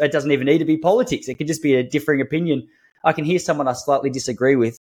politics, it doesn't even need to be politics. It could just be a differing opinion. I can hear someone I slightly disagree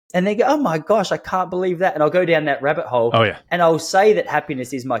with, and they go, oh my gosh, I can't believe that. And I'll go down that rabbit hole. Oh, yeah. And I'll say that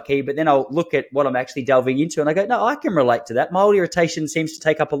happiness is my key, but then I'll look at what I'm actually delving into and I go, no, I can relate to that. Mild irritation seems to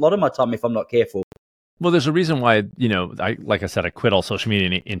take up a lot of my time if I'm not careful. Well, there's a reason why, like I said, I quit all social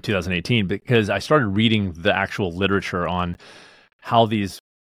media in 2018, because I started reading the actual literature on how these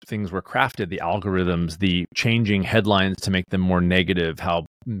things were crafted, the algorithms, the changing headlines to make them more negative, how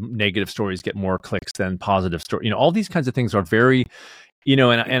negative stories get more clicks than positive stories. You know, all these kinds of things are very, you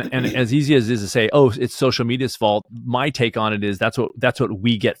know, and as easy as it is to say, oh, it's social media's fault. My take on it is that's what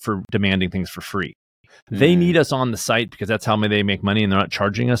we get for demanding things for free. They need us on the site because that's how they make money, and they're not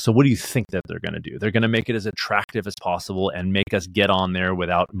charging us. So what do you think that they're going to do? They're going to make it as attractive as possible and make us get on there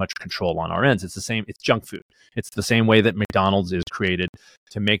without much control on our ends. It's the same. It's junk food. It's the same way that McDonald's is created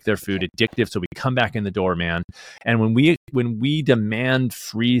to make their food addictive. So we come back in the door, man. And when we demand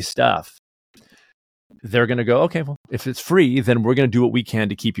free stuff, they're going to go, okay, well, if it's free, then we're going to do what we can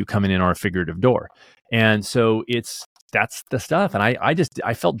to keep you coming in our figurative door. And so that's the stuff. And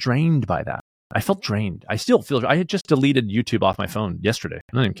I felt drained by that. I felt drained. I still feel, I had just deleted YouTube off my phone yesterday.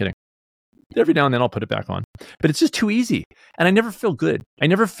 I'm not even kidding. Every now and then I'll put it back on, but it's just too easy. And I never feel good. I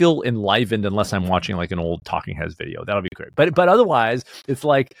never feel enlivened unless I'm watching like an old Talking Heads video. That'll be great. But otherwise it's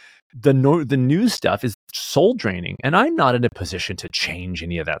like the news stuff is soul draining, and I'm not in a position to change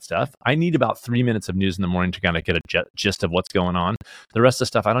any of that stuff. I need about 3 minutes of news in the morning to kind of get a gist of what's going on. The rest of the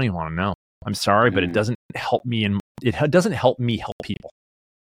stuff, I don't even want to know. I'm sorry, but it doesn't help me. It doesn't help me help people.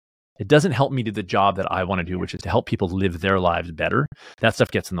 It doesn't help me do the job that I want to do, which is to help people live their lives better. That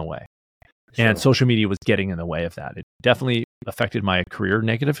stuff gets in the way. Sure. And social media was getting in the way of that. It definitely affected my career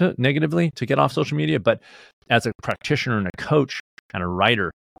negatively to get off social media. But as a practitioner and a coach and a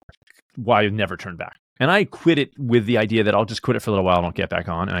writer, I never turned back. And I quit it with the idea that I'll just quit it for a little while and I'll get back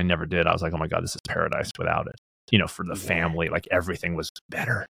on. And I never did. I was like, oh my God, this is paradise without it. You know, for the family, like everything was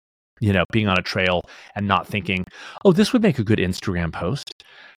better. You know, being on a trail and not thinking, oh, this would make a good Instagram post.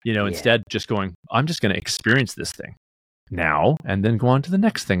 You know, instead just going, I'm just going to experience this thing now and then go on to the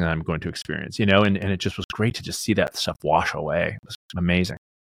next thing that I'm going to experience, you know, and it just was great to just see that stuff wash away. It was amazing.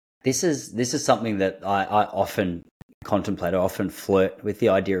 This is something that I often contemplate, I often flirt with the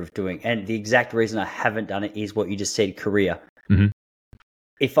idea of doing. And the exact reason I haven't done it is what you just said, career. Mm-hmm.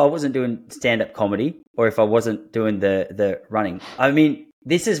 If I wasn't doing stand-up comedy or if I wasn't doing the running, I mean,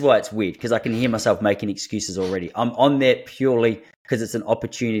 this is why it's weird, because I can hear myself making excuses already. I'm on there purely because it's an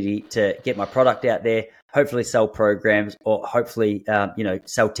opportunity to get my product out there, hopefully sell programs, or hopefully,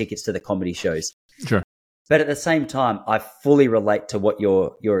 sell tickets to the comedy shows. Sure. But at the same time, I fully relate to what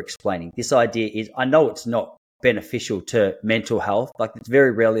you're explaining. This idea is, I know it's not beneficial to mental health. Like, it's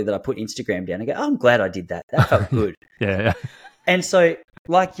very rarely that I put Instagram down and go, oh, I'm glad I did that. That felt good. Yeah. And so,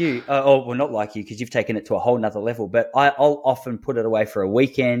 like you, not like you, because you've taken it to a whole nother level, but I'll often put it away for a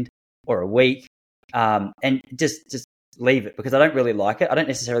weekend or a week, and just leave it, because I don't really like it. I don't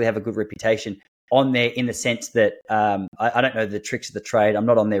necessarily have a good reputation on there, in the sense that I don't know the tricks of the trade. I'm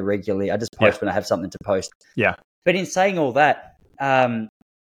not on there regularly. I just post when I have something to post. Yeah. But in saying all that,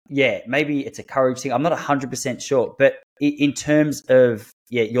 maybe it's a courage thing. I'm not 100% sure. But in terms of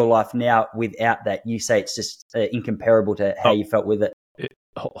your life now without that, you say it's just incomparable to how you felt with it.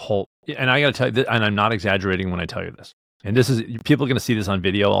 And I got to tell you, and I'm not exaggerating when I tell you this. And this is, people are going to see this on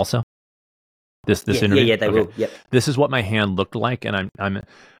video also. This interview. Yeah, they will. Yep. This is what my hand looked like, and I'm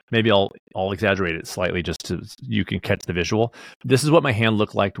maybe I'll exaggerate it slightly just so you can catch the visual. This is what my hand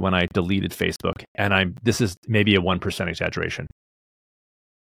looked like when I deleted Facebook, and this is maybe a 1% exaggeration.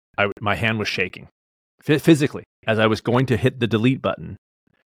 My hand was shaking physically as I was going to hit the delete button.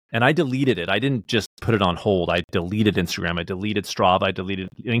 And I deleted it. I didn't just put it on hold. I deleted Instagram. I deleted Strava. I deleted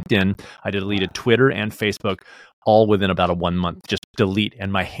LinkedIn. I deleted Twitter and Facebook, all within about a 1 month. Just delete.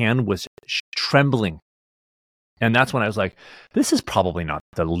 And my hand was trembling. And that's when I was like, this is probably not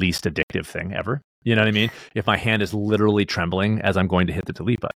the least addictive thing ever. You know what I mean? If my hand is literally trembling as I'm going to hit the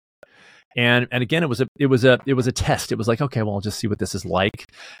delete button. And again, it was a test. It was like, okay, well, I'll just see what this is like,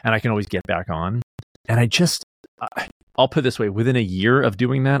 and I can always get back on. And I'll put it this way: within a year of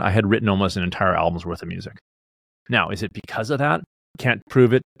doing that, I had written almost an entire album's worth of music. Now, is it because of that? Can't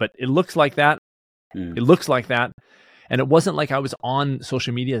prove it, but it looks like that. It looks like that. And it wasn't like I was on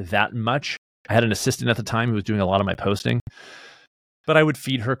social media that much. I had an assistant at the time who was doing a lot of my posting, but I would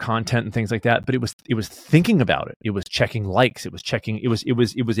feed her content and things like that. But it was thinking about it. It was checking likes. It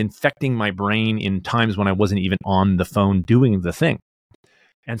was infecting my brain in times when I wasn't even on the phone doing the thing.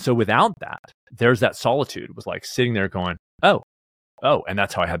 And so without that, there's that solitude. It was like sitting there going, oh. And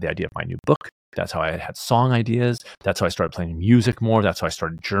that's how I had the idea of my new book. That's how I had song ideas. That's how I started playing music more. That's how I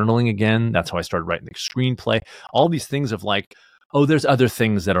started journaling again. That's how I started writing the screenplay. All these things of like, oh, there's other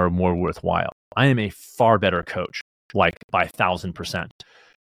things that are more worthwhile. I am a far better coach, like by 1,000%,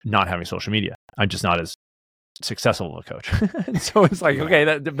 not having social media. I'm just not as successful of a coach. And so it's like,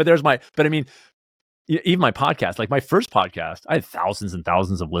 okay, but I mean, even my podcast, like my first podcast, I had thousands and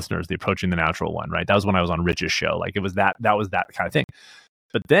thousands of listeners, the Approaching the Natural one, right? That was when I was on Rich's show. Like that was that kind of thing.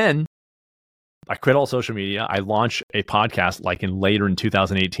 But then I quit all social media. I launched a podcast like later in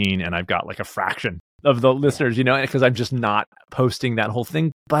 2018, and I've got like a fraction of the listeners, because I'm just not posting that whole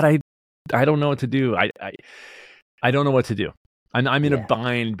thing. But I don't know what to do. I don't know what to do. I'm in a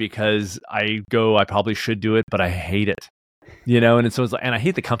bind because I probably should do it, but I hate it, and so it's like, and I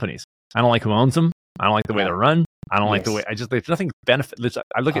hate the companies. I don't like who owns them. I don't like the way they're run. I don't like the way, there's nothing benefit.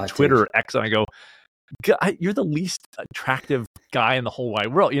 I look at Twitter or X and I go, you're the least attractive guy in the whole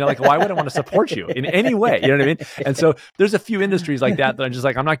wide world. Like, why would I want to support you in any way? You know what I mean? And so there's a few industries like that I'm just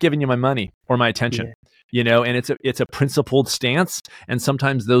like, I'm not giving you my money or my attention, and it's a principled stance. And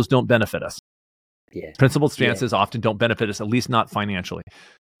sometimes those don't benefit us. Yeah. Principled stances often don't benefit us, at least not financially.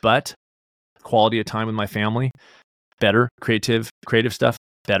 But quality of time with my family, better. Creative stuff,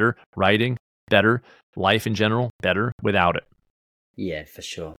 better. Writing, better. Life in general, better without it. Yeah, for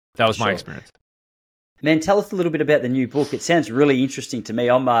sure. That was my experience. Man, tell us a little bit about the new book. It sounds really interesting to me.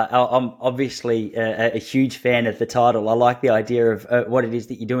 I'm obviously a huge fan of the title. I like the idea of what it is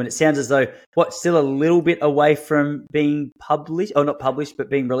that you're doing. It sounds as though, still a little bit away from being published, or not published, but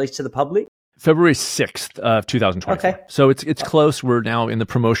being released to the public? February 6th of 2024. Okay. So it's close. We're now in the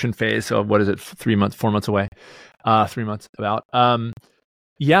promotion phase. So what is it? 4 months away? 3 months about.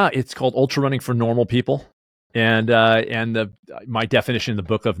 It's called Ultra Running for Normal People. And my definition in the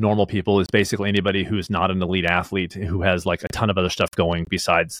book of normal people is basically anybody who's not an elite athlete who has like a ton of other stuff going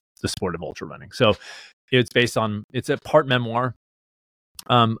besides the sport of ultra running. So it's a part memoir,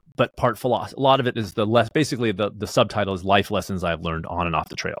 but part philosophy. A lot of it is basically the subtitle is life lessons I've learned on and off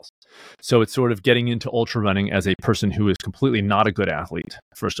the trails. So it's sort of getting into ultra running as a person who is completely not a good athlete,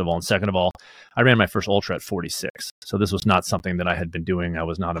 first of all. And second of all, I ran my first ultra at 46. So this was not something that I had been doing. I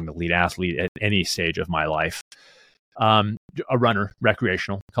was not an elite athlete at any stage of my life. A runner,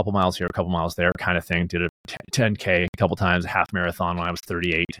 recreational, a couple miles here, a couple miles there kind of thing. Did a 10K a couple times, a half marathon when I was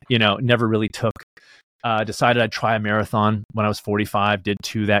 38. Never really took. Decided I'd try a marathon when I was 45, did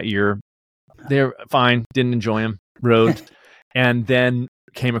 2 that year. They're fine, didn't enjoy them, rode, and then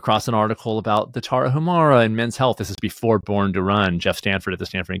came across an article about the Tarahumara and men's health. This is before Born to Run. Jeff Stanford at the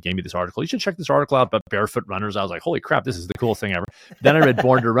Stanford gave me this article. You should check this article out about barefoot runners. I was like, holy crap, this is the coolest thing ever. Then I read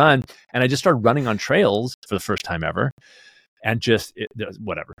Born to Run, and I just started running on trails for the first time ever. And just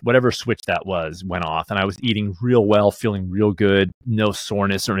whatever switch that went off. And I was eating real well, feeling real good, no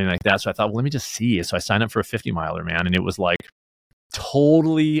soreness or anything like that. So I thought, well, let me just see. So I signed up for a 50 miler, man. And it was like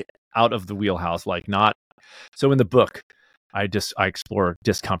totally out of the wheelhouse. So in the book, I explore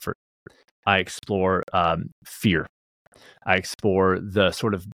discomfort. I explore fear. I explore the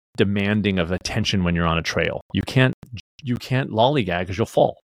sort of demanding of attention when you're on a trail. You can't lollygag because you'll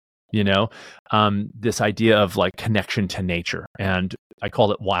fall. This idea of like connection to nature, and I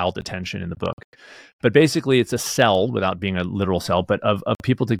call it wild attention in the book. But basically it's a cell, without being a literal cell, but of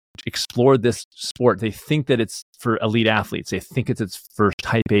people to explore this sport. They think that it's for elite athletes. They think it's for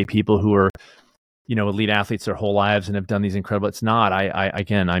type A people who are, elite athletes their whole lives and have done these incredible. It's not.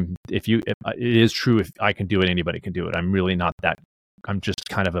 If it is true, if I can do it, anybody can do it. I'm really not that. I'm just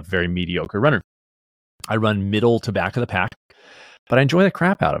kind of a very mediocre runner. I run middle to back of the pack, but I enjoy the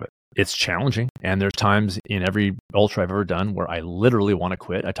crap out of it. It's challenging. And there's times in every ultra I've ever done where I literally want to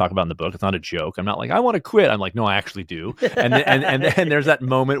quit. I talk about in the book. It's not a joke. I'm not like, I want to quit. I'm like, no, I actually do. And then there's that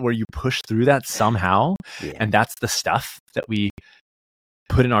moment where you push through that somehow. Yeah. And that's the stuff that we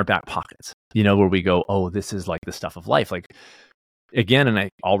put in our back pockets, where we go, oh, this is like the stuff of life. Like, again, and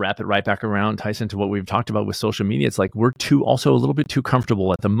I'll wrap it right back around, Tyson, to what we've talked about with social media. It's like we're also a little bit too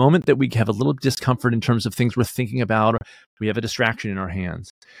comfortable. At the moment that we have a little discomfort in terms of things we're thinking about, or we have a distraction in our hands.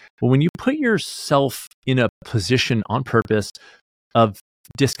 But when you put yourself in a position on purpose of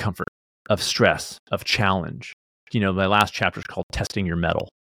discomfort, of stress, of challenge, my last chapter is called Testing Your Mettle.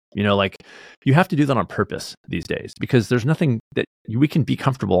 You have to do that on purpose these days, because there's nothing that we can be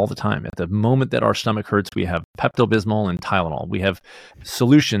comfortable all the time. At the moment that our stomach hurts, we have Pepto-Bismol and Tylenol. We have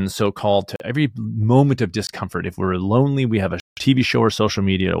solutions, so-called, to every moment of discomfort. If we're lonely, we have a TV show or social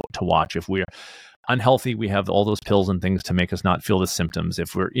media to watch. If we're unhealthy, we have all those pills and things to make us not feel the symptoms.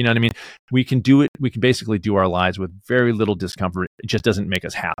 If we're, what I mean? We can do it. We can basically do our lives with very little discomfort. It just doesn't make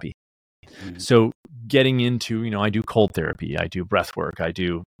us happy. Mm-hmm. So getting into, I do cold therapy, I do breath work, I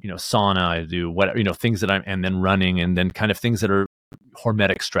do, sauna, I do whatever, things that and then running, and then kind of things that are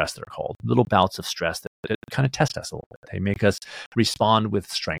hormetic stress, that are called little bouts of stress that kind of test us a little bit. They make us respond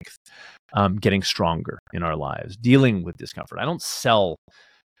with strength, getting stronger in our lives, dealing with discomfort. I don't sell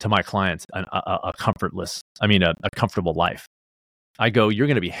to my clients a comfortable life. I go, you're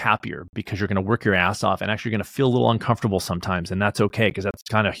going to be happier because you're going to work your ass off and actually going to feel a little uncomfortable sometimes. And that's okay because that's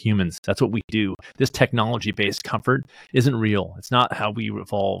kind of humans. That's what we do. This technology-based comfort isn't real. It's not how we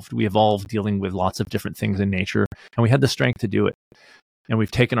evolved. We evolved dealing with lots of different things in nature, and we had the strength to do it. And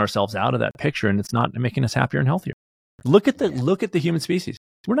we've taken ourselves out of that picture, and it's not making us happier and healthier. Look at the human species.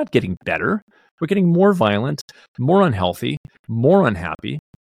 We're not getting better. We're getting more violent, more unhealthy, more unhappy,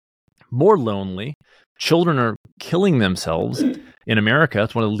 more lonely. Children are killing themselves in America.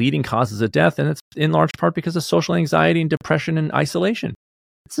 It's one of the leading causes of death, and it's in large part because of social anxiety and depression and isolation.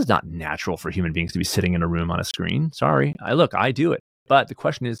 This is not natural for human beings to be sitting in a room on a screen. Sorry. I do it. But the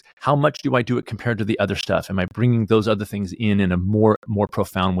question is, how much do I do it compared to the other stuff? Am I bringing those other things in a more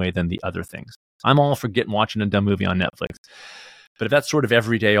profound way than the other things? I'm all for watching a dumb movie on Netflix. But if that's sort of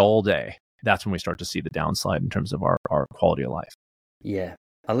every day, all day, that's when we start to see the downslide in terms of our quality of life. Yeah.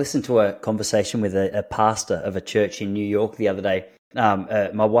 I listened to a conversation with a pastor of a church in New York the other day.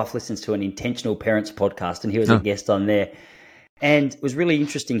 My wife listens to an Intentional Parents podcast, and he was a guest on there. And it was really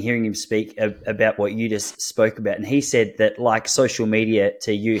interesting hearing him speak about what you just spoke about. And he said that, like social media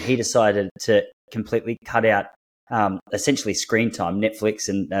to you, he decided to completely cut out essentially screen time, Netflix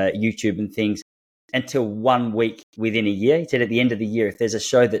and YouTube and things, until 1 week within a year. He said at the end of the year, if there's a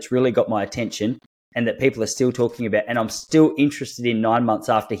show that's really got my attention and that people are still talking about, and I'm still interested in 9 months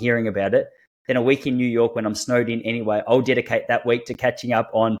after hearing about it, then a week in New York when I'm snowed in anyway, I'll dedicate that week to catching up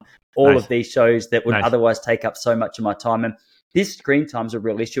on all of these shows that would otherwise take up so much of my time. And this screen time's a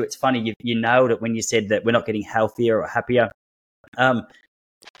real issue. It's funny, you nailed it when you said that we're not getting healthier or happier.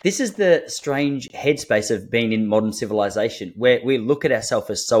 This is the strange headspace of being in modern civilization, where we look at ourselves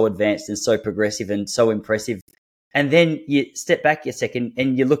as so advanced and so progressive and so impressive. And then you step back a second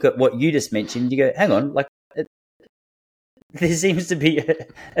and you look at what you just mentioned. You go, hang on, there seems to be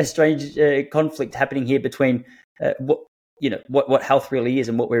a strange conflict happening here between what health really is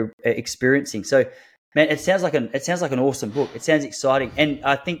and what we're experiencing. So, man, it sounds like an awesome book. It sounds exciting, and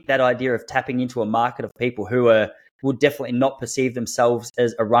I think that idea of tapping into a market of people who would definitely not perceive themselves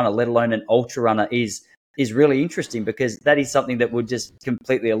as a runner, let alone an ultra runner, is really interesting, because that is something that would just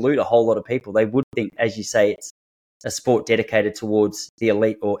completely elude a whole lot of people. They would think, as you say, it's a sport dedicated towards the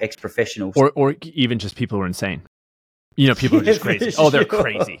elite or ex-professionals, or even just people who are insane. People are just crazy. Oh, they're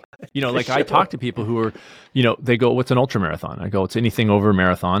crazy. I talk to people who are, they go, what's an ultra marathon? I go, it's anything over a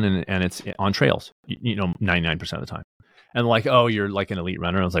marathon, and it's on trails, 99% of the time. And like, oh, you're like an elite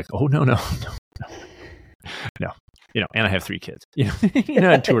runner. I was like, oh, no. And I have 3 kids,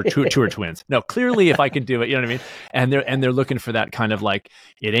 and two are twins. No, clearly if I can do it, you know what I mean? And they're looking for that kind of like,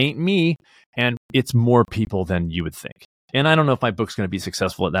 it ain't me. And it's more people than you would think. And I don't know if my book's going to be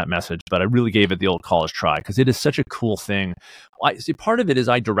successful at that message, but I really gave it the old college try because it is such a cool thing. Part of it is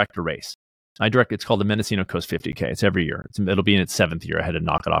I direct a race. It's called the Mendocino Coast 50K. It's every year. It'll be in its 7th year. I had to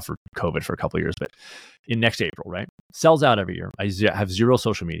knock it off for COVID for a couple of years, but in next April, right? Sells out every year. I have 0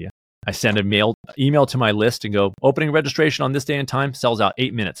 social media. I send a email to my list and go, opening registration on this day and time, sells out,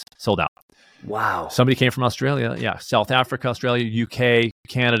 8 minutes, sold out. Wow. Somebody came from Australia. Yeah. South Africa, Australia, UK,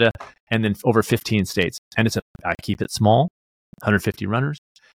 Canada, and then over 15 states. And I keep it small, 150 runners.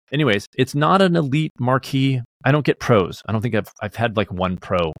 Anyways, it's not an elite marquee. I don't get pros. I don't think I've had like 1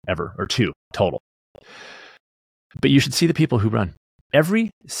 pro ever, or 2 total. But you should see the people who run.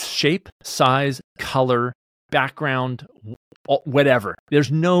 Every shape, size, color, background, whatever.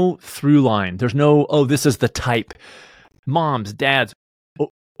 There's no through line. There's no, this is the type. Moms, dads,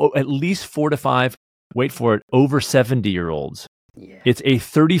 at least 4 to 5, wait for it, over 70-year-olds. Yeah. It's a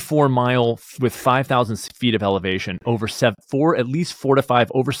 34-mile with 5,000 feet of elevation, at least 4 to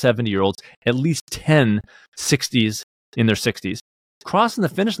 5 over 70-year-olds, at least 10 60s in their 60s, crossing the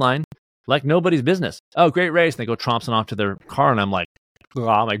finish line like nobody's business. Oh, great race. And they go tromping off to their car, and I'm like,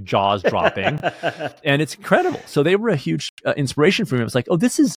 my jaw's dropping. And it's incredible. So they were a huge inspiration for me. I was like,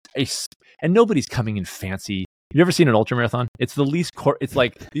 this is and nobody's coming in fancy. You ever seen an ultra marathon? It's the least it's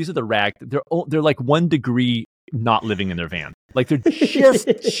like, these are the rag. They're like 1 degree not living in their van. Like they're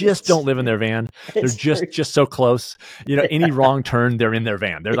just don't live in their van. They're just so close. Any wrong turn, they're in their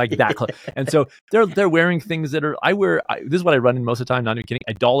van. They're like that close. And so they're wearing things that are, this is what I run in most of the time, not even kidding,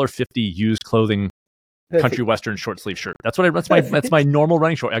 $1.50 used clothing. Perfect. Country Western short sleeve shirt. That's my normal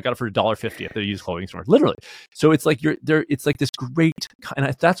running short. I got it for $1.50 at the used clothing store, literally. So it's like it's like this great,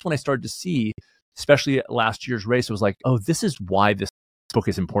 and that's when I started to see, especially at last year's race, it was like, this is why this book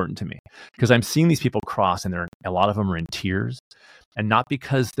is important to me, because I'm seeing these people cross, and a lot of them are in tears, and not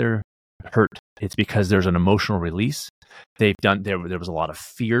because they're hurt. It's because there's an emotional release. There was a lot of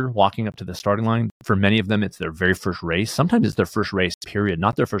fear walking up to the starting line. For many of them, it's their very first race. Sometimes it's their first race, period,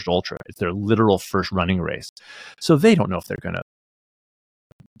 not their first ultra. It's their literal first running race. So they don't know if they're going to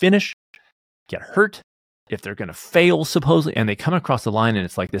finish, get hurt, if they're going to fail, supposedly, and they come across the line and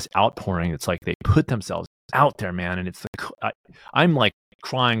it's like this outpouring. It's like they put themselves out there, man. And I'm like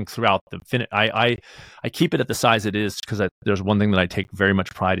crying throughout the finish. I keep it at the size it is because there's one thing that I take very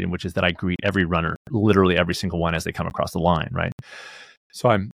much pride in, which is that I greet every runner, literally every single one as they come across the line, right? So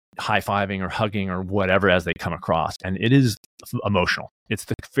I'm high-fiving or hugging or whatever as they come across. And it is emotional. It's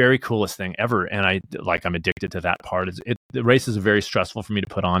the very coolest thing ever. And I'm addicted to that part. The race is very stressful for me to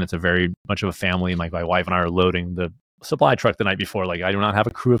put on. It's a very much of a family. My wife and I are loading the supply truck the night before. Like, I do not have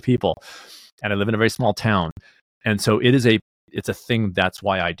a crew of people and I live in a very small town. And so it's a thing. That's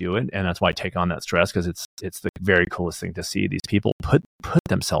why I do it. And that's why I take on that stress, because it's the very coolest thing to see these people put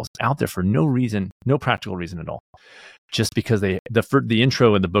themselves out there for no reason, no practical reason at all. Just because the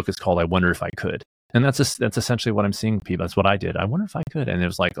intro in the book is called "I Wonder If I Could," and that's essentially what I'm seeing people. That's what I did. I wonder if I could, and it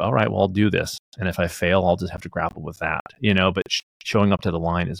was like, all right, well, I'll do this, and if I fail, I'll just have to grapple with that, But showing up to the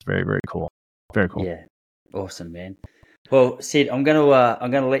line is very, very cool. Very cool. Yeah, awesome, man. Well, Sid, I'm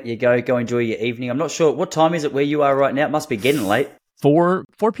gonna let you go enjoy your evening. I'm not sure what time is it where you are right now. It must be getting late. 4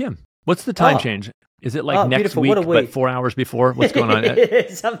 p.m. What's the time change? Is it like next week, but 4 hours before? What's going on? Yeah,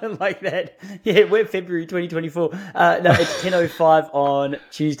 something like that. Yeah, we're February 2024. No, it's 10:05 on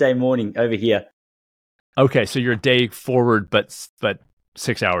Tuesday morning over here. Okay, so you're a day forward, but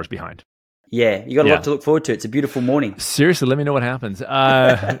 6 hours behind. Yeah, you got a lot to look forward to. It's a beautiful morning. Seriously, let me know what happens.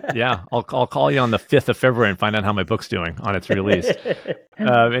 Yeah, I'll call you on the 5th of February and find out how my book's doing on its release.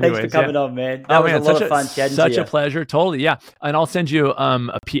 Anyways, thanks for coming on, man. That was a lot of fun chatting to you. Such a pleasure. Totally, yeah. And I'll send you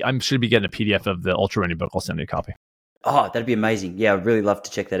I should be getting a PDF of the ultra running book. I'll send you a copy. Oh, that'd be amazing. Yeah, I'd really love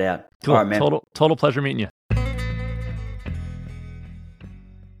to check that out. Cool. All right, man. Total pleasure meeting you.